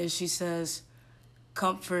 and she says,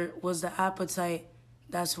 "Comfort was the appetite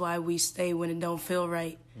that's why we stay when it don't feel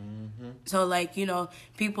right. So, like, you know,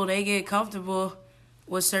 people, they get comfortable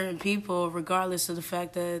with certain people regardless of the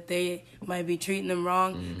fact that they might be treating them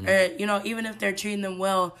wrong. Or, you know, even if they're treating them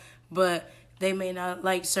well, but they may not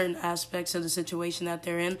like certain aspects of the situation that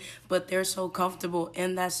they're in, but they're so comfortable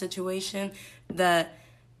in that situation that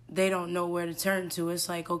they don't know where to turn to. It's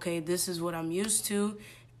like, okay, this is what I'm used to,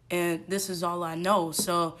 and this is all I know.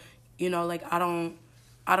 So, you know, like, I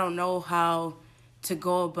don't know how to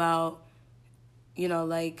go about, you know,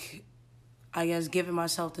 like, I guess giving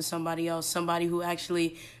myself to somebody else, somebody who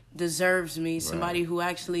actually deserves me, somebody who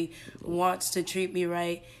actually wants to treat me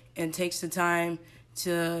right and takes the time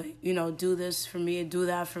to, you know, do this for me and do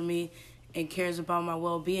that for me and cares about my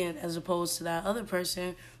well-being, as opposed to that other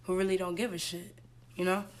person who really don't give a shit, you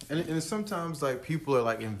know? And sometimes, like, people are,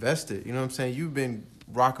 like, invested. You know what I'm saying? You've been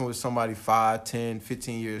rocking with somebody 5, 10,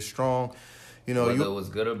 15 years strong. You know, whether it was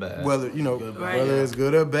good or bad. Whether, you know, whether it's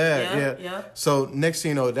good or bad. Yeah. So next thing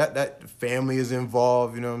you know, that family is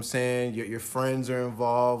involved, you know what I'm saying? Your friends are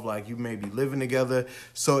involved, like, you may be living together.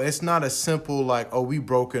 So it's not a simple, like, oh, we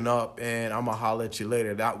broken up and I'm going to holler at you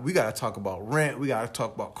later. We got to talk about rent. We got to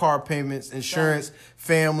talk about car payments, insurance,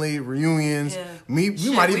 family, reunions. Yeah. We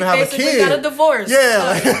might even have a kid. We got a divorce.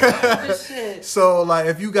 Yeah. Shit. So, like,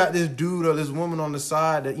 if you got this dude or this woman on the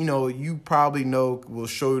side that, you know, you probably know will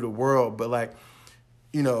show you the world, but, like,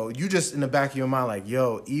 you know, you just in the back of your mind, like,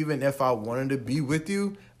 yo, even if I wanted to be with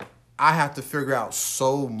you, I have to figure out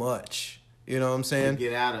so much. You know what I'm saying?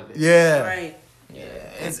 Get out of it. Yeah. Right. Yeah,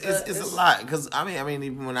 it's a lot. Because, I mean,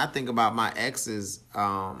 even when I think about my exes,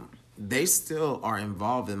 they still are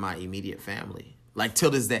involved in my immediate family. Like,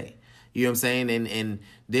 till this day. You know what I'm saying? And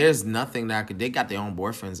there's nothing that they got their own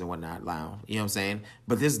boyfriends and whatnot now. You know what I'm saying?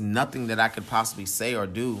 But there's nothing that I could possibly say or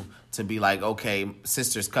do to be like, okay,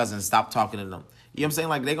 sisters, cousins, stop talking to them. You know what I'm saying?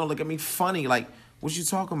 Like, they gonna look at me funny. Like, what you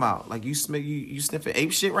talking about? Like, you sniffing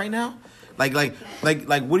ape shit right now? Like,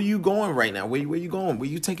 where are you going right now? Where you going? Where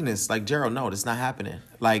you taking this? Like, Gerald, no, that's not happening.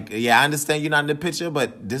 Like, yeah, I understand you're not in the picture,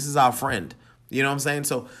 but this is our friend. You know what I'm saying?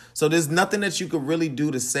 So there's nothing that you could really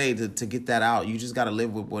do to say to get that out. You just got to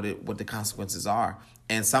live with what the consequences are.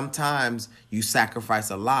 And sometimes you sacrifice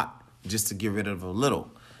a lot just to get rid of a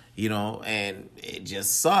little. You know, and it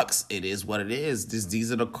just sucks. It is what it is.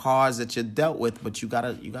 These are the cards that you're dealt with, but you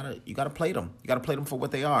gotta play them. You gotta play them for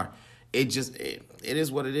what they are. It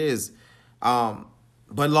is what it is. But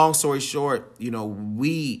long story short, you know,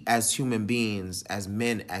 we as human beings, as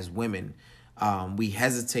men, as women, we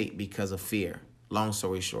hesitate because of fear. Long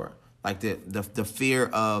story short, like the fear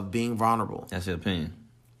of being vulnerable. That's your opinion.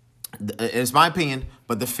 It's my opinion,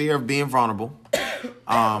 but the fear of being vulnerable,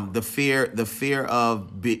 the fear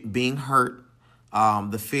of being hurt,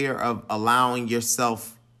 the fear of allowing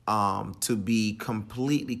yourself to be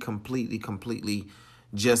completely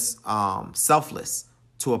just selfless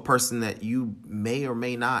to a person that you may or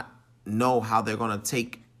may not know how they're going to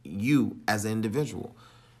take you as an individual.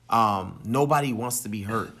 Nobody wants to be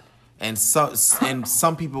hurt, and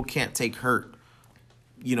some people can't take hurt,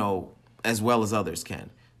 you know, as well as others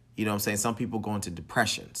can. You know what I'm saying? Some people go into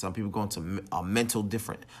depression. Some people go into a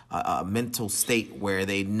mental state where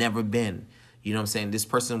they've never been. You know what I'm saying? This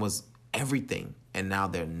person was everything, and now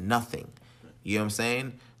they're nothing. You know what I'm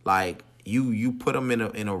saying? Like, you put them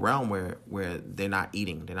in a realm where they're not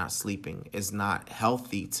eating, they're not sleeping. It's not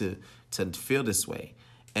healthy to feel this way.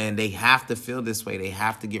 And they have to feel this way. They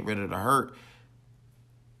have to get rid of the hurt.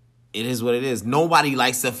 It is what it is. Nobody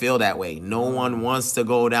likes to feel that way. No one wants to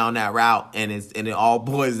go down that route, and it all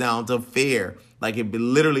boils down to fear. Like, it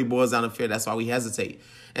literally boils down to fear. That's why we hesitate.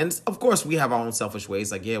 And of course, we have our own selfish ways.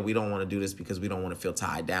 Like, yeah, we don't want to do this because we don't want to feel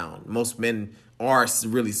tied down. Most men are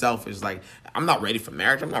really selfish. Like, I'm not ready for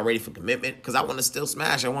marriage. I'm not ready for commitment because I want to still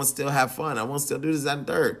smash. I want to still have fun. I want to still do this, that, and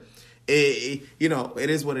third. You know, it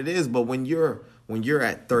is what it is. But when you're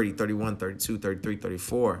at 30, 31, 32, 33,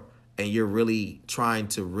 34, and you're really trying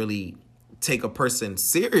to really take a person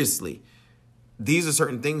seriously, these are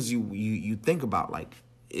certain things you think about. Like,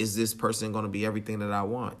 is this person going to be everything that I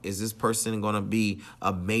want? Is this person going to be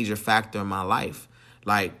a major factor in my life?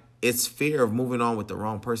 Like, it's fear of moving on with the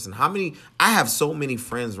wrong person. I have so many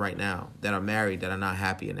friends right now that are married that are not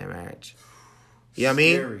happy in their marriage. You know what I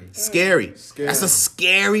mean? Scary. That's a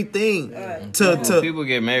scary thing. People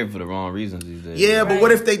get married for the wrong reasons these days. Yeah, but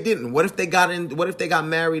what if they didn't? What if they got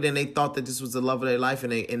married and they thought that this was the love of their life,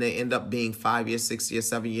 and they end up being 5 years, 6 years,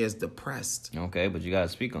 7 years depressed? Okay, but you gotta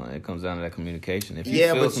speak on it. It comes down to that communication. If you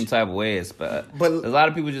feel some type of way, but a lot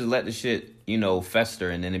of people just let the shit, you know, fester,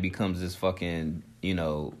 and then it becomes this fucking, you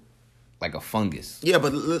know, like a fungus. Yeah,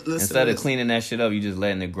 but listen. Instead of cleaning that shit up, you just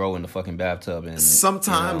letting it grow in the fucking bathtub. And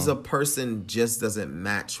sometimes a person just doesn't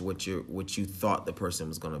match what you thought the person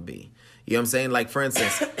was gonna be. You know what I'm saying? Like, for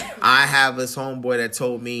instance, I have this homeboy that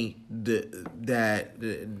told me that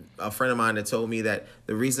a friend of mine that told me that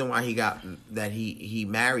the reason why he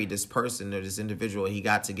married this person or this individual, he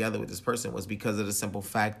got together with this person, was because of the simple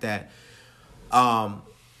fact that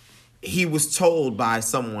he was told by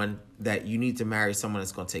someone that you need to marry someone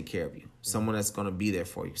that's going to take care of you, someone that's going to be there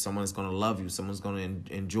for you, someone that's going to love you, someone's going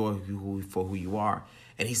to enjoy you for who you are.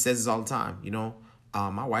 And he says this all the time,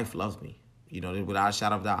 my wife loves me. Without a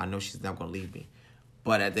shadow of a doubt, I know she's not going to leave me.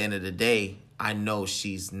 But at the end of the day, I know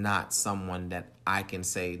she's not someone that I can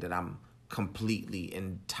say that I'm completely,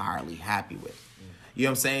 entirely happy with. You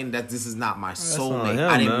know what I'm saying? That this is not my soulmate.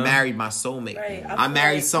 I didn't marry my soulmate. Right. I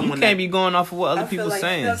married someone. You can't be going off of what other people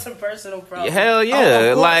saying. That's a personal problem. Hell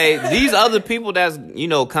yeah. Like, these other people that's,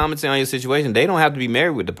 commenting on your situation, they don't have to be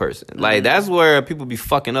married with the person. Like, that's where people be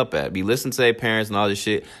fucking up at. Be listening to their parents and all this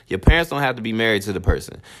shit. Your parents don't have to be married to the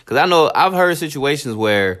person. Because I know I've heard situations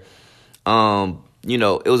where,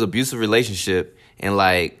 it was abusive relationship and,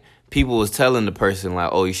 like, people was telling the person,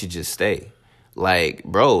 like, oh, you should just stay. Like,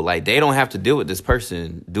 bro, like, they don't have to deal with this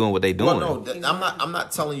person doing what they doing. Well, no, I'm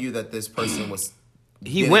not telling you that this person was.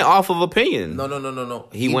 He went off of opinion. No.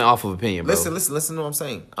 He went off of opinion, bro. Listen to what I'm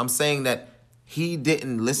saying. I'm saying that he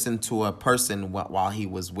didn't listen to a person while he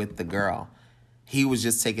was with the girl. He was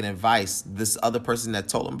just taking advice. This other person that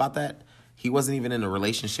told him about that, he wasn't even in a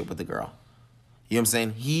relationship with the girl. You know what I'm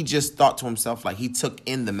saying? He just thought to himself, like, he took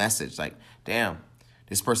in the message, like, damn,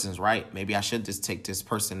 this person's right. Maybe I should just take this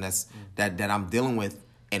person that I'm dealing with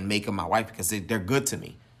and make them my wife because they're good to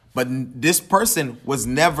me. But this person was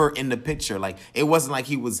never in the picture. Like, it wasn't like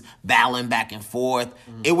he was battling back and forth.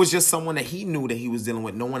 Mm-hmm. It was just someone that he knew that he was dealing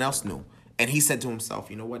with. No one else knew. And he said to himself,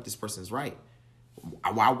 you know what? This person's right.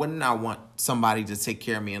 Why wouldn't I want somebody to take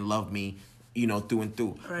care of me and love me, through and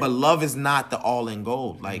through? Right. But love is not the all in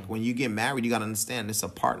gold. Like, when you get married, you got to understand it's a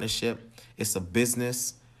partnership. It's a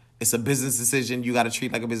business. It's a business decision. You got to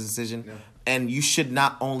treat like a business decision. Yeah. And you should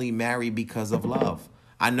not only marry because of love.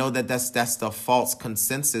 I know that's the false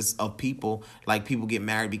consensus of people. Like, people get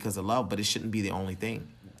married because of love, but it shouldn't be the only thing.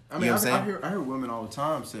 I mean, I hear women all the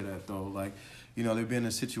time say that, though. Like, they've been in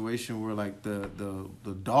a situation where, like, the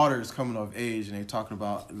daughter is coming of age and they're talking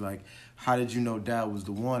about, like, how did you know dad was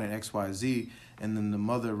the one at XYZ? And then the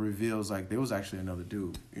mother reveals, like, there was actually another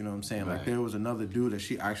dude. You know what I'm saying? Right. Like, there was another dude that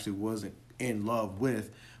she actually wasn't in love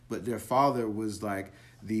with, but their father was, like,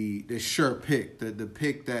 the sure pick, the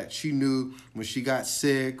pick that she knew when she got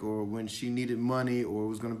sick or when she needed money or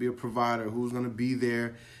was going to be a provider, who was going to be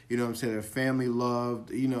there, you know what I'm saying, their family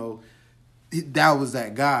loved, that was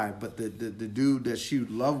that guy. But the dude that she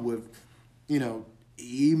loved with, he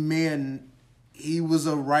was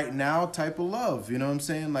a right now type of love, you know what I'm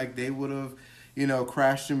saying? Like, they would have,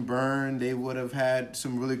 crashed and burned, they would have had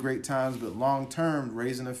some really great times, but long term,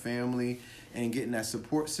 raising a family and getting that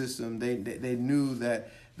support system, they knew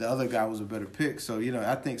that the other guy was a better pick. So,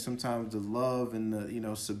 I think sometimes the love and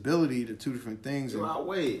the, stability, the two different things. You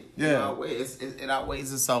outweigh. Yeah. It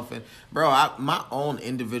outweighs itself. And, bro, my own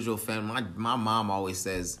individual family, my mom always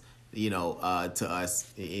says, to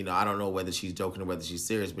us, I don't know whether she's joking or whether she's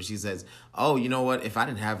serious, but she says, oh, you know what? If I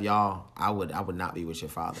didn't have y'all, I would not be with your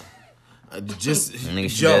father. Just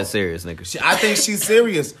she's dead serious, nigga. I think she's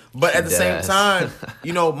serious, but at the same time,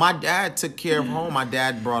 my dad took care of home. My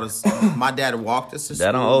dad brought us. My dad walked us to school.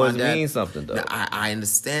 That don't always mean something, though. I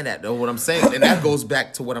understand that, though. What I'm saying, and that goes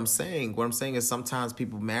back to what I'm saying. What I'm saying is sometimes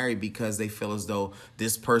people marry because they feel as though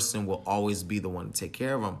this person will always be the one to take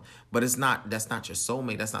care of them. But it's not. That's not your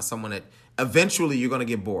soulmate. That's not someone that. Eventually, you're gonna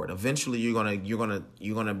get bored. Eventually, you're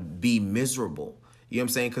gonna be miserable. You know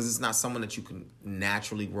what I'm saying? Because it's not someone that you can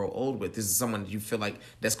naturally grow old with. This is someone that you feel like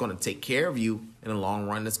that's going to take care of you in the long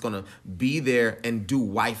run, that's going to be there and do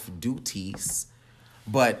wife duties.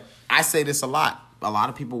 But I say this a lot. A lot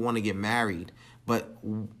of people want to get married, but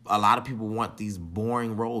a lot of people want these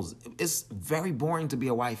boring roles. It's very boring to be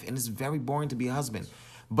a wife, and it's very boring to be a husband.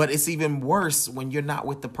 But it's even worse when you're not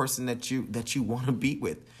with the person that you want to be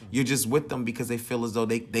with. You're just with them because they feel as though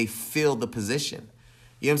they fill the position.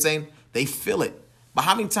 You know what I'm saying? They fill it. But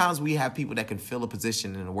how many times we have people that can fill a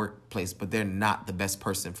position in the workplace, but they're not the best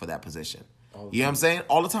person for that position? You know what I'm saying?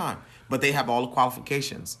 All the time. But they have all the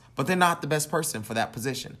qualifications, but they're not the best person for that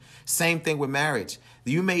position. Same thing with marriage.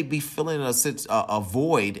 You may be filling a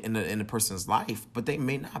void in the person's life, but they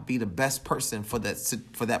may not be the best person for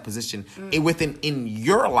that position in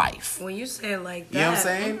your life. When you say it like that, you know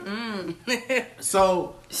what I'm saying?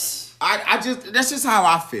 So That's just how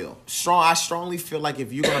I feel. I strongly feel like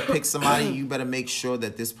if you're gonna pick somebody, you better make sure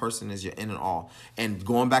that this person is your in and all. And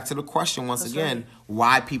going back to the question once again, right.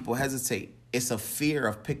 why people hesitate? It's a fear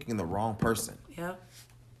of picking the wrong person. Yeah.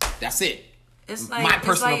 That's it. It's like my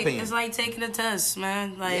personal opinion. It's like taking a test,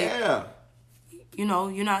 man. Like, Yeah. you know,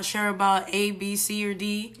 you're not sure about A, B, C, or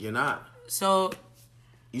D. You're not. So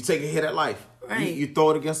You take a hit at life. Right. You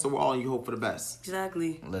throw it against the wall and you hope for the best.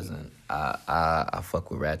 exactly. Listen, I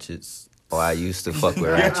fuck with ratchets. Or I used to fuck with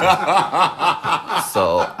ratchets.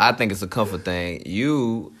 So I think it's a comfort thing.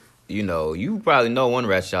 You know, you probably know one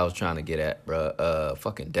ratchet I was trying to get at, bruh.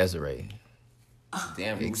 Fucking Desiree.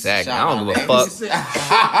 Damn. Exactly. I don't give a fuck.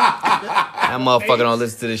 That motherfucker don't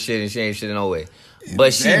listen to this shit and she ain't shit no way.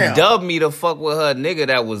 But she Damn. dubbed me to fuck with her nigga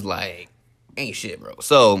that was like, ain't shit, bro.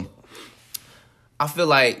 So I feel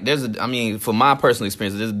like for my personal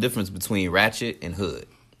experience, there's a difference between ratchet and hood.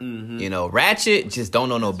 Mm-hmm. You know, ratchet just don't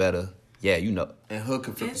know no better. Yeah, you know. And Hood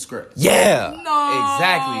can flip the script. Yeah. No.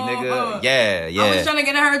 Exactly, nigga. Yeah. I was trying to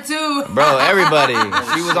get at her too. Bro, everybody.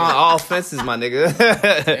 She was on all fences, my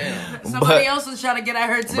nigga. Somebody else was trying to get at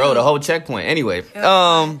her too. Bro, the whole checkpoint. Anyway,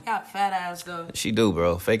 got fat ass though. she do,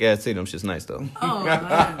 bro. Fake ass titty, them shit's nice though. Oh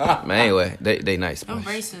man, Man, anyway, they nice. them bro.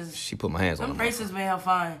 braces. She put my hands on Them them. braces made her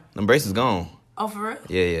fine. Them braces gone. Oh, for real?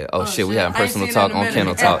 Yeah. Oh, shit, we shit. having I ain't personal seen talk that in a on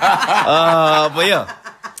Kennel minute. Talk. But yeah.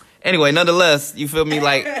 Anyway, nonetheless, you feel me?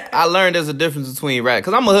 Like, I learned there's a difference between rap.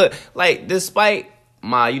 Because I'm a hood. Like, despite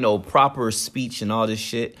my, proper speech and all this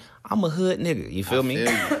shit, I'm a hood nigga. You feel me?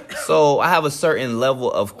 So I have a certain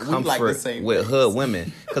level of like the comfort same with things. hood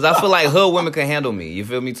women. Because I feel like hood women can handle me. You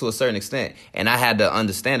feel me? To a certain extent. And I had to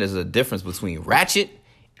understand there's a difference between ratchet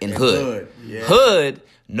and hood. Yeah. Hood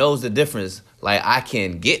knows the difference. Like, I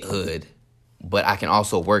can get hood, but I can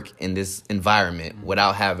also work in this environment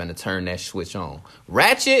without having to turn that switch on.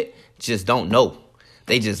 Ratchet just don't know.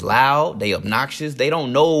 They just loud. They obnoxious. They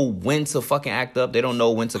don't know when to fucking act up. They don't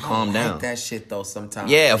know when to calm I down. like that shit though sometimes.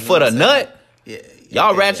 Yeah, You know for what the I'm saying? nut. Yeah.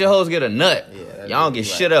 Y'all yeah, ratchet hoes get a nut. Yeah, that Y'all don't be get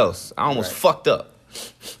right. shit else. I almost Right. fucked up.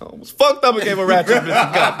 I almost fucked up and gave a ratchet bitch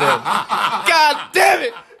a goddamn. God damn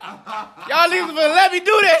it. Y'all niggas better let me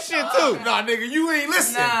do that shit too. Nah, nigga, you ain't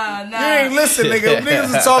listening. Nah. You ain't listening, nigga.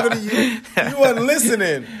 Niggas is talking to you. You wasn't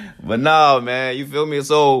listening. But no, man, you feel me?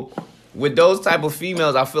 So with those type of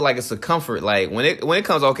females, I feel like it's a comfort. Like when it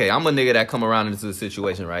comes, okay, I'm a nigga that come around into the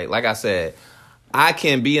situation, right? Like I said, I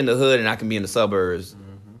can be in the hood and I can be in the suburbs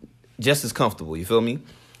just as comfortable. You feel me?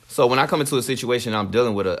 So when I come into a situation, I'm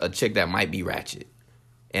dealing with a chick that might be ratchet.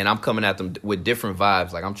 And I'm coming at them with different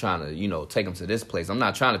vibes. Like I'm trying to, take them to this place. I'm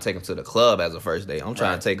not trying to take them to the club as a first date. I'm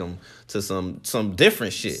trying to take them to some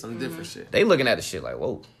different shit. Some different shit. They looking at the shit like,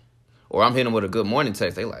 whoa. Or I'm hitting them with a good morning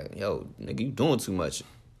text. They like, yo, nigga, you doing too much.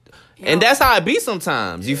 And that's how it be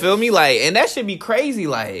sometimes. You feel me? Like, and that should be crazy.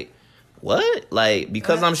 Like, what? Like,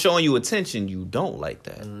 because I'm showing you attention, you don't like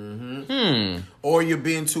that. Or you're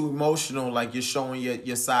being too emotional, like you're showing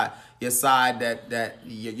your side that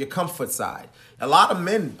your comfort side. A lot of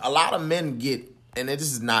men get, and this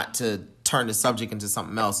is not to turn the subject into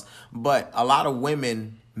something else, but a lot of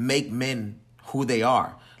women make men who they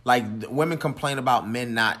are. Like women complain about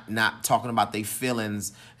men not talking about their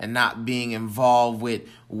feelings and not being involved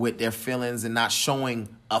with their feelings and not showing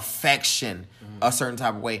affection a certain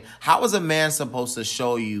type of way. How is a man supposed to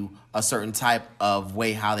show you a certain type of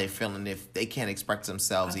way how they're feeling if they can't express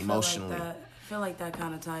themselves emotionally? I feel like that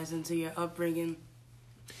kind of ties into your upbringing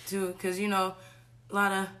too, because a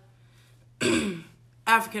lot of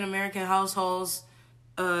African American households,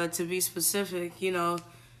 to be specific,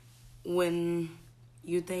 when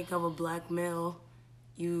you think of a black male,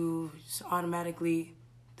 you automatically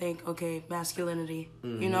think, okay, masculinity,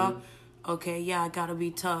 okay, yeah, I gotta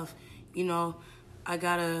be tough, I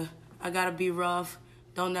gotta be rough,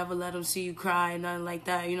 don't never let them see you cry, nothing like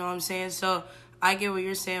that, you know what I'm saying? So I get what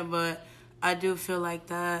you're saying, but I do feel like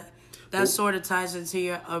that sort of ties into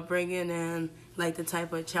your upbringing and like the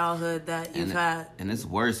type of childhood that you've had. And it's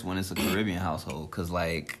worse when it's a Caribbean household because,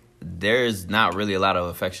 like, there's not really a lot of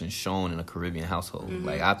affection shown in a Caribbean household. Mm-hmm.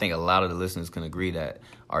 Like, I think a lot of the listeners can agree that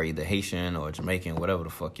are either Haitian or Jamaican, whatever the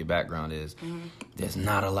fuck your background is. Mm-hmm. There's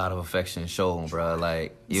not a lot of affection shown, bro.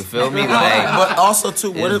 Like, you feel me? Like, But also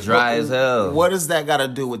too, it's dry as hell. What does that got to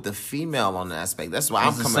do with the female on the aspect? That's why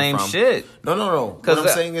It's I'm the coming same from. shit. No. What 'Cause I'm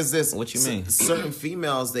saying is this. What you mean? Certain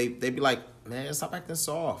females, they be like, man, stop acting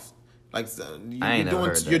soft. Like I ain't never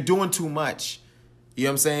heard that. you're doing too much. You know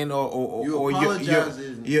what I'm saying? Or You apologize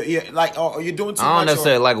and- you're doing too much. I don't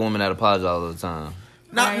necessarily or, like a woman that apologizes all the time.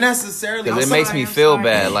 not Right. necessarily. Because it I'm makes sorry. me I'm feel sorry.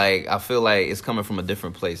 bad. Like, I feel like it's coming from a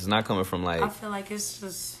different place. It's not coming from, like... I feel like it's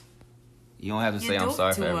just You don't have to You say I'm do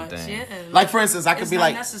sorry too for much, everything. yeah. Like, for instance, I could It's be not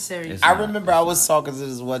like, necessary. It's I not. remember I was talking to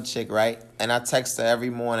this one chick, right? And I text her every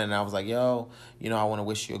morning, and I was like, yo, I want to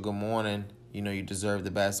wish you a good morning. You deserve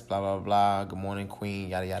the best, blah, blah, blah. Good morning, queen,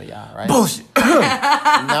 yada, yada, yada, right? Bullshit. No,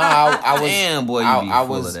 I was. Damn, boy, you I, be I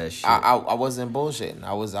full was, of that shit. I wasn't bullshitting.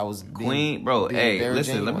 I was being, Queen, bro, being hey, very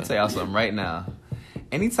listen, let me genuine. tell y'all something right now.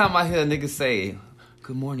 Anytime I hear a nigga say,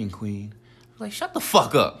 good morning, queen, I'm like, shut the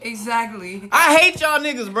fuck up. Exactly. I hate y'all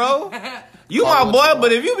niggas, bro. You my boy,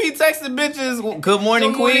 but if you be texting bitches, good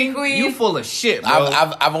morning, Good morning, queen, queen. you full of shit, bro.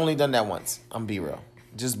 I've only done that once. I'm be real.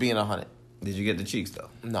 Just being 100. Did you get the cheeks, though?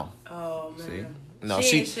 No. Oh man. See? No, She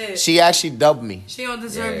she ain't shit. she actually dubbed me. She don't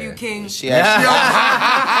deserve Yeah. you, king. She actually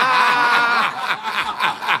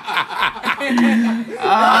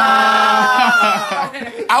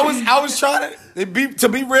I was trying to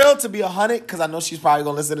be real, to be 100, because I know she's probably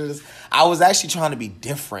gonna listen to this. I was actually trying to be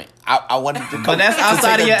different. I wanted to come, But that's to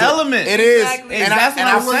outside take of a your dip. element. It is. Exactly. And That's what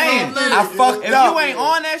I'm saying. I fucked If up. you ain't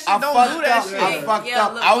on that shit, I don't fucked do that up. shit. I fucked yeah,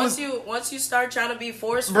 up. Look, I was once you start trying to be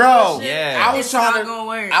forceful, Bro, and shit, yeah. I was it's trying not to. gonna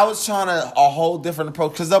work. I was trying to a whole different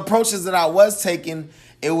approach, because the approaches that I was taking,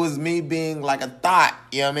 it was me being like a thought.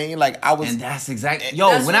 You know what I mean? Like I was. And that's exactly. Yo,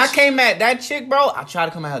 That's when what I she- came at that chick, bro, I tried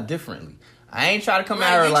to come at her differently. I ain't try to come at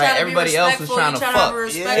Right, her you like try to be everybody else was respectful, trying you to try to have fuck. a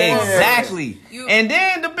respectful Yeah. Exactly. You- And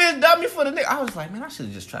then the bitch dubbed me for the nigga. I was like, man, I should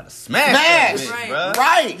have just tried to smash Smash. that bitch, Right. bro.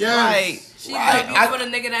 Right. Right. She Right. love you for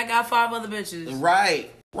the nigga that got 5 other bitches.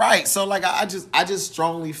 Right. So like I just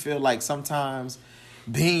strongly feel like sometimes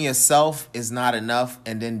being yourself is not enough,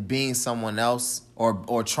 and then being someone else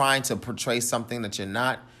or trying to portray something that you're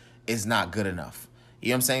not is not good enough. You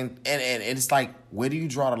know what I'm saying? And it's like, where do you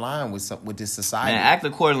draw the line with this society? Man, act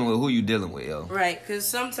accordingly with who you dealing with, yo. Right, because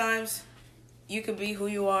sometimes you could be who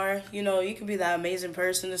you are. You could be that amazing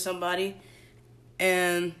person to somebody,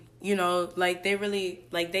 and like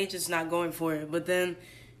they just not going for it. But then,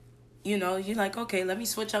 you're like, okay, let me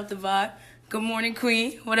switch up the vibe. Good morning,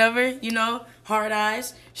 queen. Whatever, hard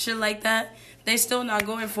eyes, shit like that. They still not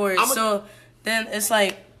going for it. So then it's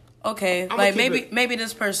like, okay, like maybe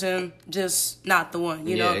this person just not the one.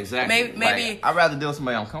 You know, exactly. Maybe Like, I'd rather deal with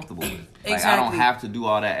somebody I'm comfortable with. Like I Exactly. don't have to do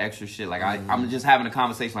all that extra shit. Like I'm just having a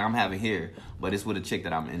conversation like I'm having here, but it's with a chick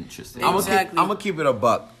that I'm interested in. I'm Exactly. gonna keep it a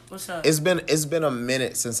buck. What's up? It's been a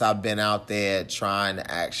minute since I've been out there trying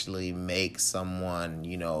to actually make someone,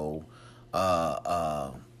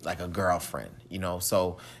 like a girlfriend,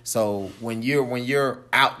 So when you're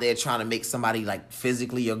out there trying to make somebody like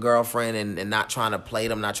physically your girlfriend and not trying to play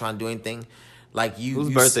them, not trying to do anything, like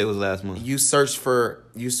Whose birthday was last month? you search for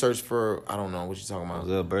I don't know what you're talking about.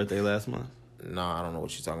 Was it a birthday last month? No, I don't know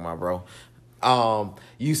what you're talking about, bro.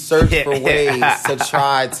 You search for ways to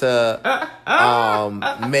try to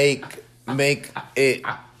make it,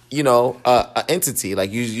 a entity.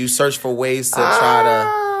 Like you search for ways to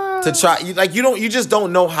you just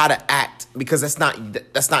don't know how to act, because that's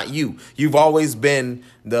not you. You've always been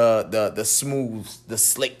the smooth, the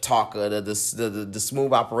slick talker, the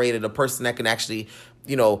smooth operator, the person that can actually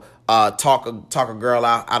talk a girl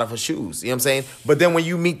out of her shoes. You know what I'm saying? But then when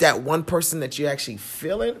you meet that one person that you're actually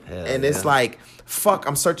feeling, and it's like, fuck,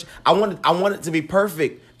 I'm searching. I want it to be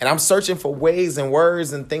perfect, and I'm searching for ways and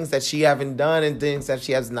words and things that she haven't done and things that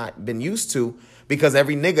she has not been used to, because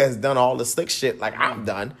every nigga has done all the slick shit like I've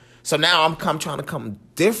done. So now I'm trying to come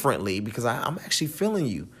differently because I'm actually feeling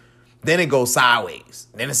you. Then it goes sideways.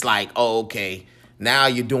 Then it's like, oh, okay, now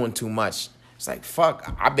you're doing too much. It's like,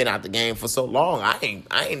 fuck, I've been out the game for so long. I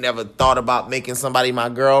ain't never thought about making somebody my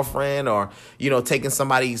girlfriend or, taking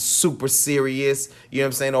somebody super serious. You know what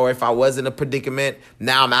I'm saying? Or if I was in a predicament,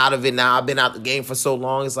 now I'm out of it. Now I've been out the game for so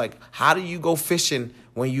long. It's like, how do you go fishing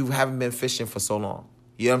when you haven't been fishing for so long?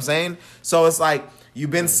 You know what I'm saying? So it's like,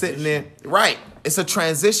 you've been sitting there. Right. It's a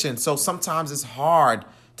transition. So sometimes it's hard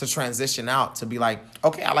to transition out, to be like,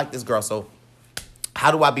 okay, I like this girl. So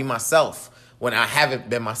how do I be myself when I haven't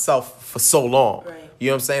been myself for so long? Right. You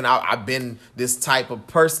know what I'm saying? I've been this type of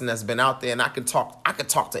person that's been out there, and I could talk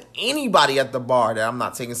to anybody at the bar that I'm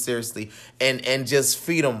not taking seriously and just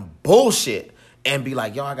feed them bullshit and be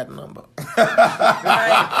like, yo, I got the number.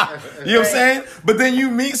 Right. You know what I'm saying? But then you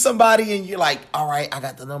meet somebody and you're like, all right, I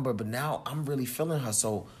got the number, but now I'm really feeling her.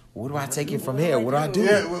 So what do I take it from here? What do I do?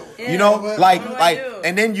 I do?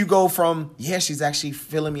 And then you go from, she's actually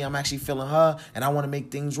feeling me, I'm actually feeling her, and I want to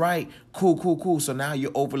make things right. Cool. So now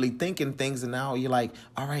you're overly thinking things, and now you're like,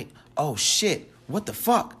 all right, oh shit, what the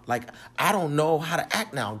fuck? Like, I don't know how to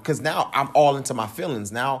act now, because now I'm all into my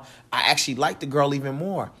feelings. Now I actually like the girl even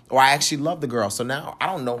more, or I actually love the girl. So now I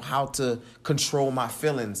don't know how to control my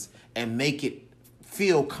feelings and make it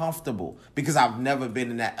feel comfortable because I've never been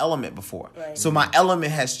in that element before. Right. So my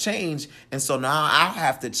element has changed, and so now I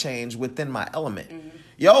have to change within my element.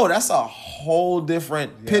 Yo, that's a whole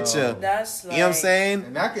different picture. That's You know what I'm like- saying?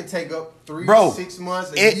 And that could take up 3 Bro, 6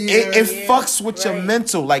 months, a it year. it fucks with your Right.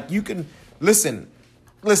 mental. Like you can listen.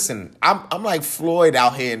 I'm like Floyd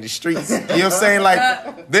out here in the streets. You know what I'm saying?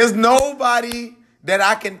 Like there's nobody that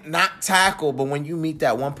I can not tackle. But when you meet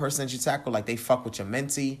that one person that you tackle, like they fuck with your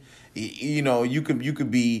mentee. You know, you could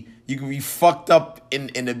be fucked up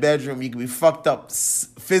in the bedroom. You could be fucked up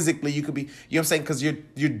physically. You could be, you know what I'm saying? Because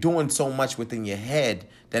you're doing so much within your head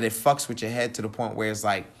that it fucks with your head to the point where it's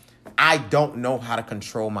like, I don't know how to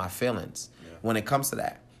control my feelings when it comes to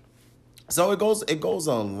that. So it goes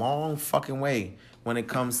a long fucking way when it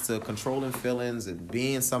comes to controlling feelings and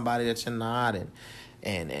being somebody that you're not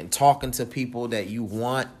and talking to people that you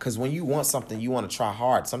want. Because when you want something, you want to try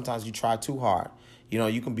hard. Sometimes you try too hard. You know,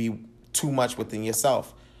 you can be too much within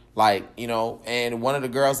yourself. Like, you know, and one of the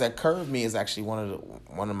girls that curved me is actually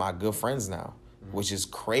one of my good friends now, which is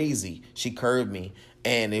crazy. She curved me,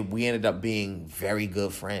 and we ended up being very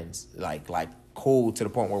good friends. Like cool to the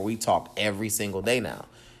point where we talk every single day now.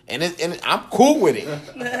 And I'm cool with it.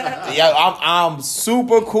 Yeah, I'm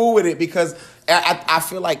super cool with it because I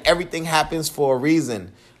feel like everything happens for a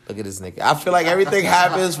reason. Look at this nigga. I feel like everything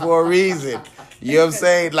happens for a reason. You know what I'm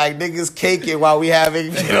saying? Like niggas cake it while we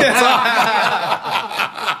having talk.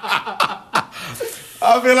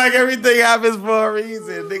 I feel like everything happens for a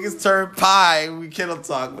reason. Niggas turn pie and we kiddo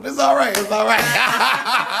talk. But it's all right. It's all right.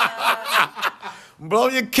 Blow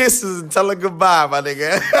your kisses and tell her goodbye, my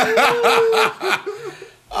nigga.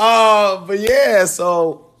 But yeah,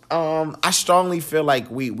 so I strongly feel like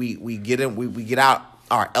we get out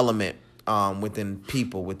our element within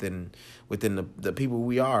people, within the people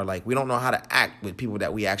we are. Like we don't know how to act with people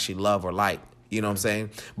that we actually love or like. You know what I'm saying?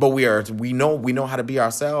 But we know how to be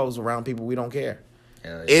ourselves around people we don't care.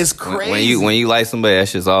 Yeah. It's crazy. When you like somebody, that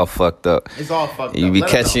shit's all fucked up. It's all fucked You up. be Let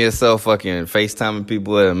 'em know. catching yourself fucking FaceTiming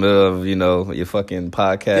people in the middle of, your fucking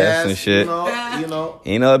podcast Yes, and shit. You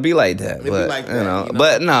know. It'd be like that. It be But, like that, you know. you know?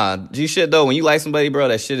 But nah, G shit though, when you like somebody, bro,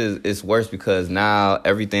 that shit is worse because now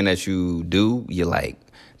everything that you do, you're like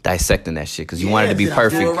dissecting that shit because you want it to be did I do it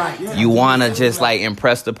perfect. right? Yeah, You did I want to do it just right? like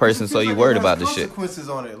impress the person, so Feels you like worried it has about the shit. consequences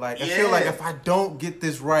on it. Like I Yeah. feel like if I don't get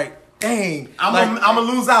this right, dang, I'm like, gonna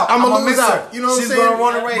lose out. I'm gonna I'ma lose miss her. out. You know what She's I'm saying? gonna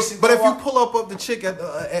run away. She's But if gonna you pull up the chick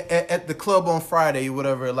at the club on Friday,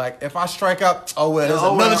 whatever, like if I strike out, oh well, there's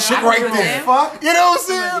another chick I right don't there. give a fuck. You know what I'm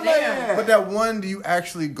saying? Damn. Like, but that one, do you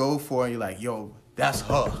actually go for and you're like, yo, that's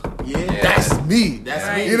her. Yeah. That's me. That's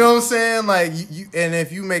Right. me. You know what I'm saying? Like you and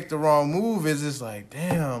if you make the wrong move, it's just like,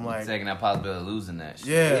 damn, like Taking that possibility of losing that shit.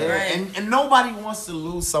 yeah. Yeah, Right. and nobody wants to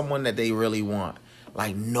lose someone that they really want.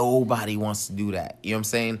 Like, nobody wants to do that. You know what I'm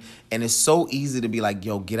saying? And it's so easy to be like,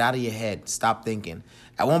 yo, get out of your head. Stop thinking.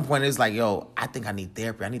 At one point, it's like, yo, I think I need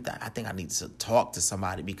therapy. I think I need to talk to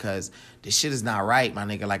somebody because this shit is not right, my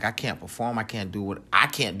nigga. Like, I can't perform. I can't do what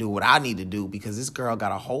I need to do because this girl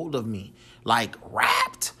got a hold of me. Like,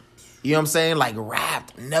 wrapped. You know what I'm saying? Like,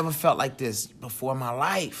 wrapped. Never felt like this before in my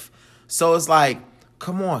life. So it's like,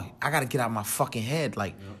 come on. I got to get out of my fucking head.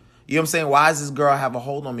 Like, you know what I'm saying? Why does this girl have a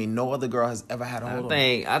hold on me? No other girl has ever had a hold on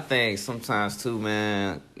me. I think sometimes too,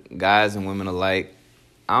 man, guys and women alike,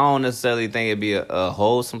 I don't necessarily think it'd be a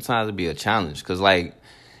hold. Sometimes it'd be a challenge. Cause like,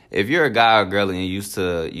 if you're a guy or girl and you're used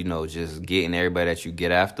to, just getting everybody that you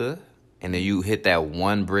get after, and then you hit that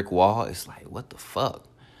one brick wall, it's like, what the fuck?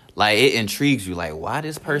 Like, it intrigues you. Like, why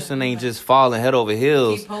this person ain't just falling head over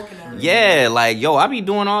heels? Keep poking at it. Yeah, like, yo, I be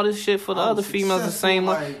doing all this shit for the other females the same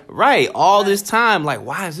way. Right, all this time. Like,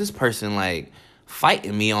 why is this person, like,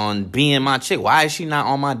 fighting me on being my chick? Why is she not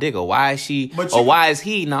on my dick? Or why is why is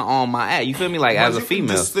he not on my ass? You feel me? Like, But as a you can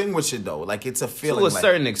female. distinguish it, though. Like, it's a feeling. To a like,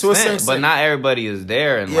 certain extent, but not everybody is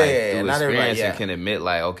there and like Yeah, through not everybody, experience and yeah. can admit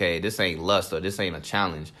like, okay, this ain't lust or this ain't a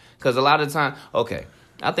challenge. Because a lot of the time, okay,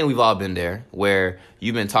 I think we've all been there where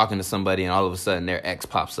you've been talking to somebody and all of a sudden their ex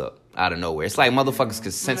pops up out of nowhere. It's like motherfuckers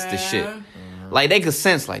could sense this shit. Like they could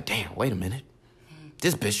sense like, damn, wait a minute,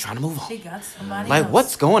 this bitch trying to move on. She got somebody Like, else.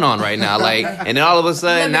 what's going on right now? Like, and then all of a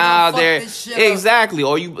sudden Let me now go fuck they're this shit up. exactly,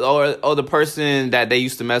 or the person that they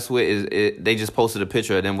used to mess with they just posted a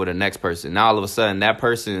picture of them with the next person. Now all of a sudden that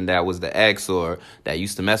person that was the ex or that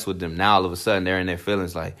used to mess with them, now all of a sudden they're in their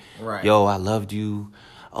feelings like, Right. yo, I loved you.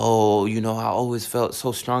 Oh, I always felt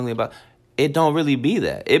so strongly about. It don't really be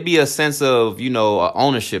that. It be a sense of, a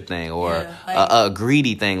ownership thing or Yeah, like- a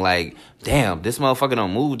greedy thing. Like, damn, this motherfucker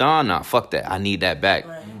done moved on. Nah, fuck that. I need that back.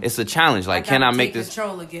 Right. It's a challenge. Like, can I make this?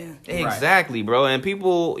 control again? Exactly, bro. And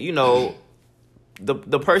people,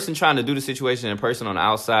 the person trying to do the situation and person on the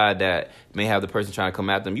outside that may have the person trying to come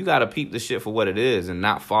at them, you gotta peep the shit for what it is and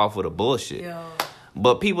not fall for the bullshit. Yo.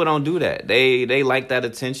 But people don't do that. They like that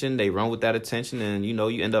attention. They run with that attention, and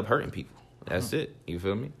you end up hurting people. That's it. You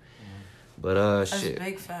feel me? But That's shit.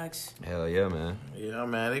 big facts. Hell yeah, man. Yeah,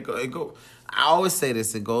 man. It go. I always say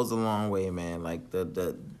this. It goes a long way, man. Like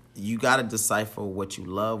you gotta decipher what you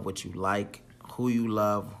love, what you like, who you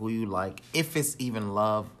love, who you like. If it's even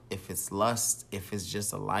love, if it's lust, if it's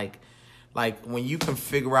just a like. Like when you can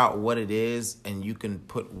figure out what it is and you can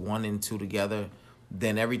put 1 and 2 together,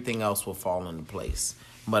 then everything else will fall into place.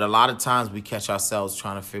 But a lot of times we catch ourselves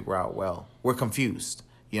trying to figure out, well, we're confused.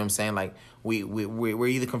 You know what I'm saying? Like we're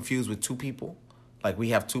either confused with 2 people. Like we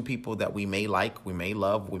have 2 people that we may like, we may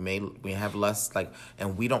love, we have lust, like,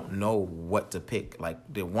 and we don't know what to pick. Like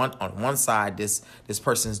on one side, this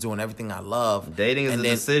person's doing everything I love. Dating is a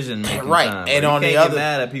decision making right? time. And on the other, other, get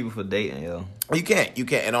mad at people for dating, yo. You can't.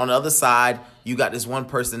 And on the other side, you got this one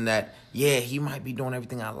person that, yeah, he might be doing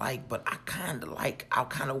everything I like, but I kind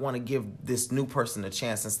of want to give this new person a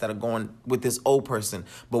chance instead of going with this old person.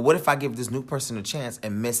 But what if I give this new person a chance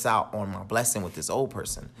and miss out on my blessing with this old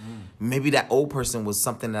person? Maybe that old person was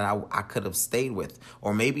something that I could have stayed with.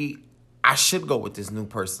 Or maybe I should go with this new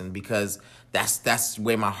person because that's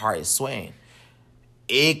where my heart is swaying.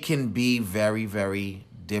 It can be very, very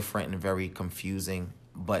different and very confusing.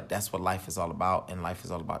 But that's what life is all about, and life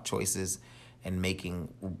is all about choices and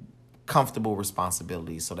making comfortable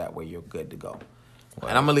responsibilities so that way you're good to go. Wow.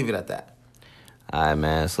 And I'm going to leave it at that. All right,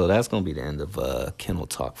 man. So that's going to be the end of Kennel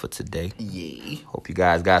Talk for today. Yeah. Hope you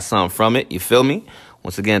guys got something from it. You feel me?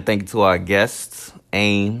 Once again, thank you to our guests,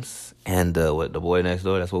 Ames, and the boy next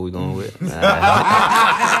door. That's what we're going with.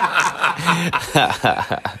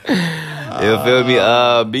 You feel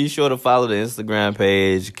me? Be sure to follow the Instagram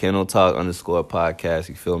page, Kennel Talk _podcast.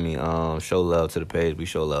 You feel me? Show love to the page. We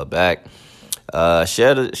show love back.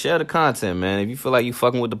 Share the content, man. If you feel like you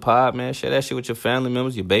fucking with the pod, man, share that shit with your family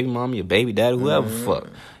members, your baby mama, your baby daddy, whoever fuck.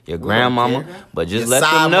 Your grandmama. But just let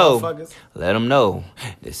them know. Let them know.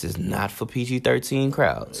 This is not for PG-13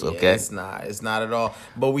 crowds, okay? Yeah, it's not. It's not at all.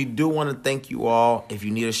 But we do want to thank you all. If you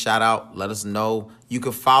need a shout out, let us know. You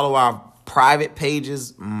can follow our private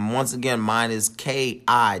pages. Once again, mine is KIDDG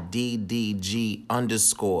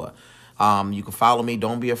 _. You can follow me.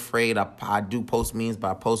 Don't be afraid. I do post memes, but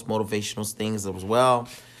I post motivational things as well.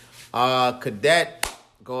 Cadet,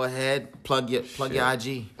 go ahead. Plug your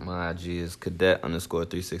IG. My IG is Cadet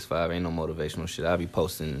 _365. Ain't no motivational shit. I be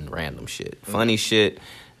posting random shit. Funny shit.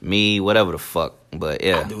 Me, whatever the fuck. But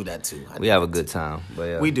yeah. I do that too. We have a good time. But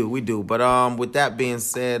yeah. We do. But with that being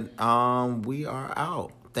said, we are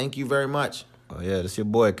out. Thank you very much. Oh yeah, this your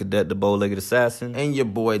boy Cadet the Bow-Legged Assassin. And your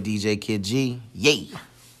boy DJ Kid G. Yay.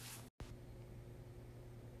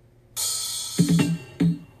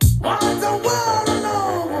 What the world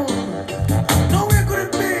alone? Nowhere could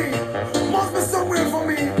it be? Must be somewhere for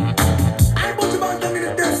me. I put you back down in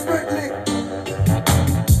the desperately.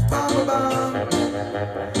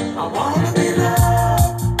 I wanna be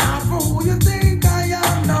loved, not for who you think I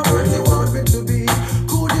am, not what you want me to be.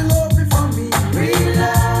 Could you love me for me? Real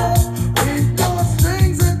love, with those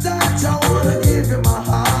strings attached. I wanna give you my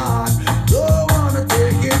heart. Don't wanna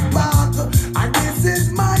take it back, and this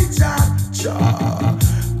is my job.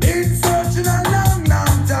 Been searching a long,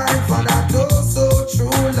 long time for that so true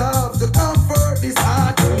love to comfort this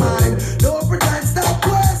heart of mine. Don't pretend, stop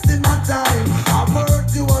wasting my time. A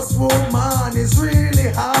virtuous woman is really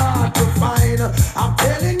hard to find. I'm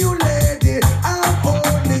telling you.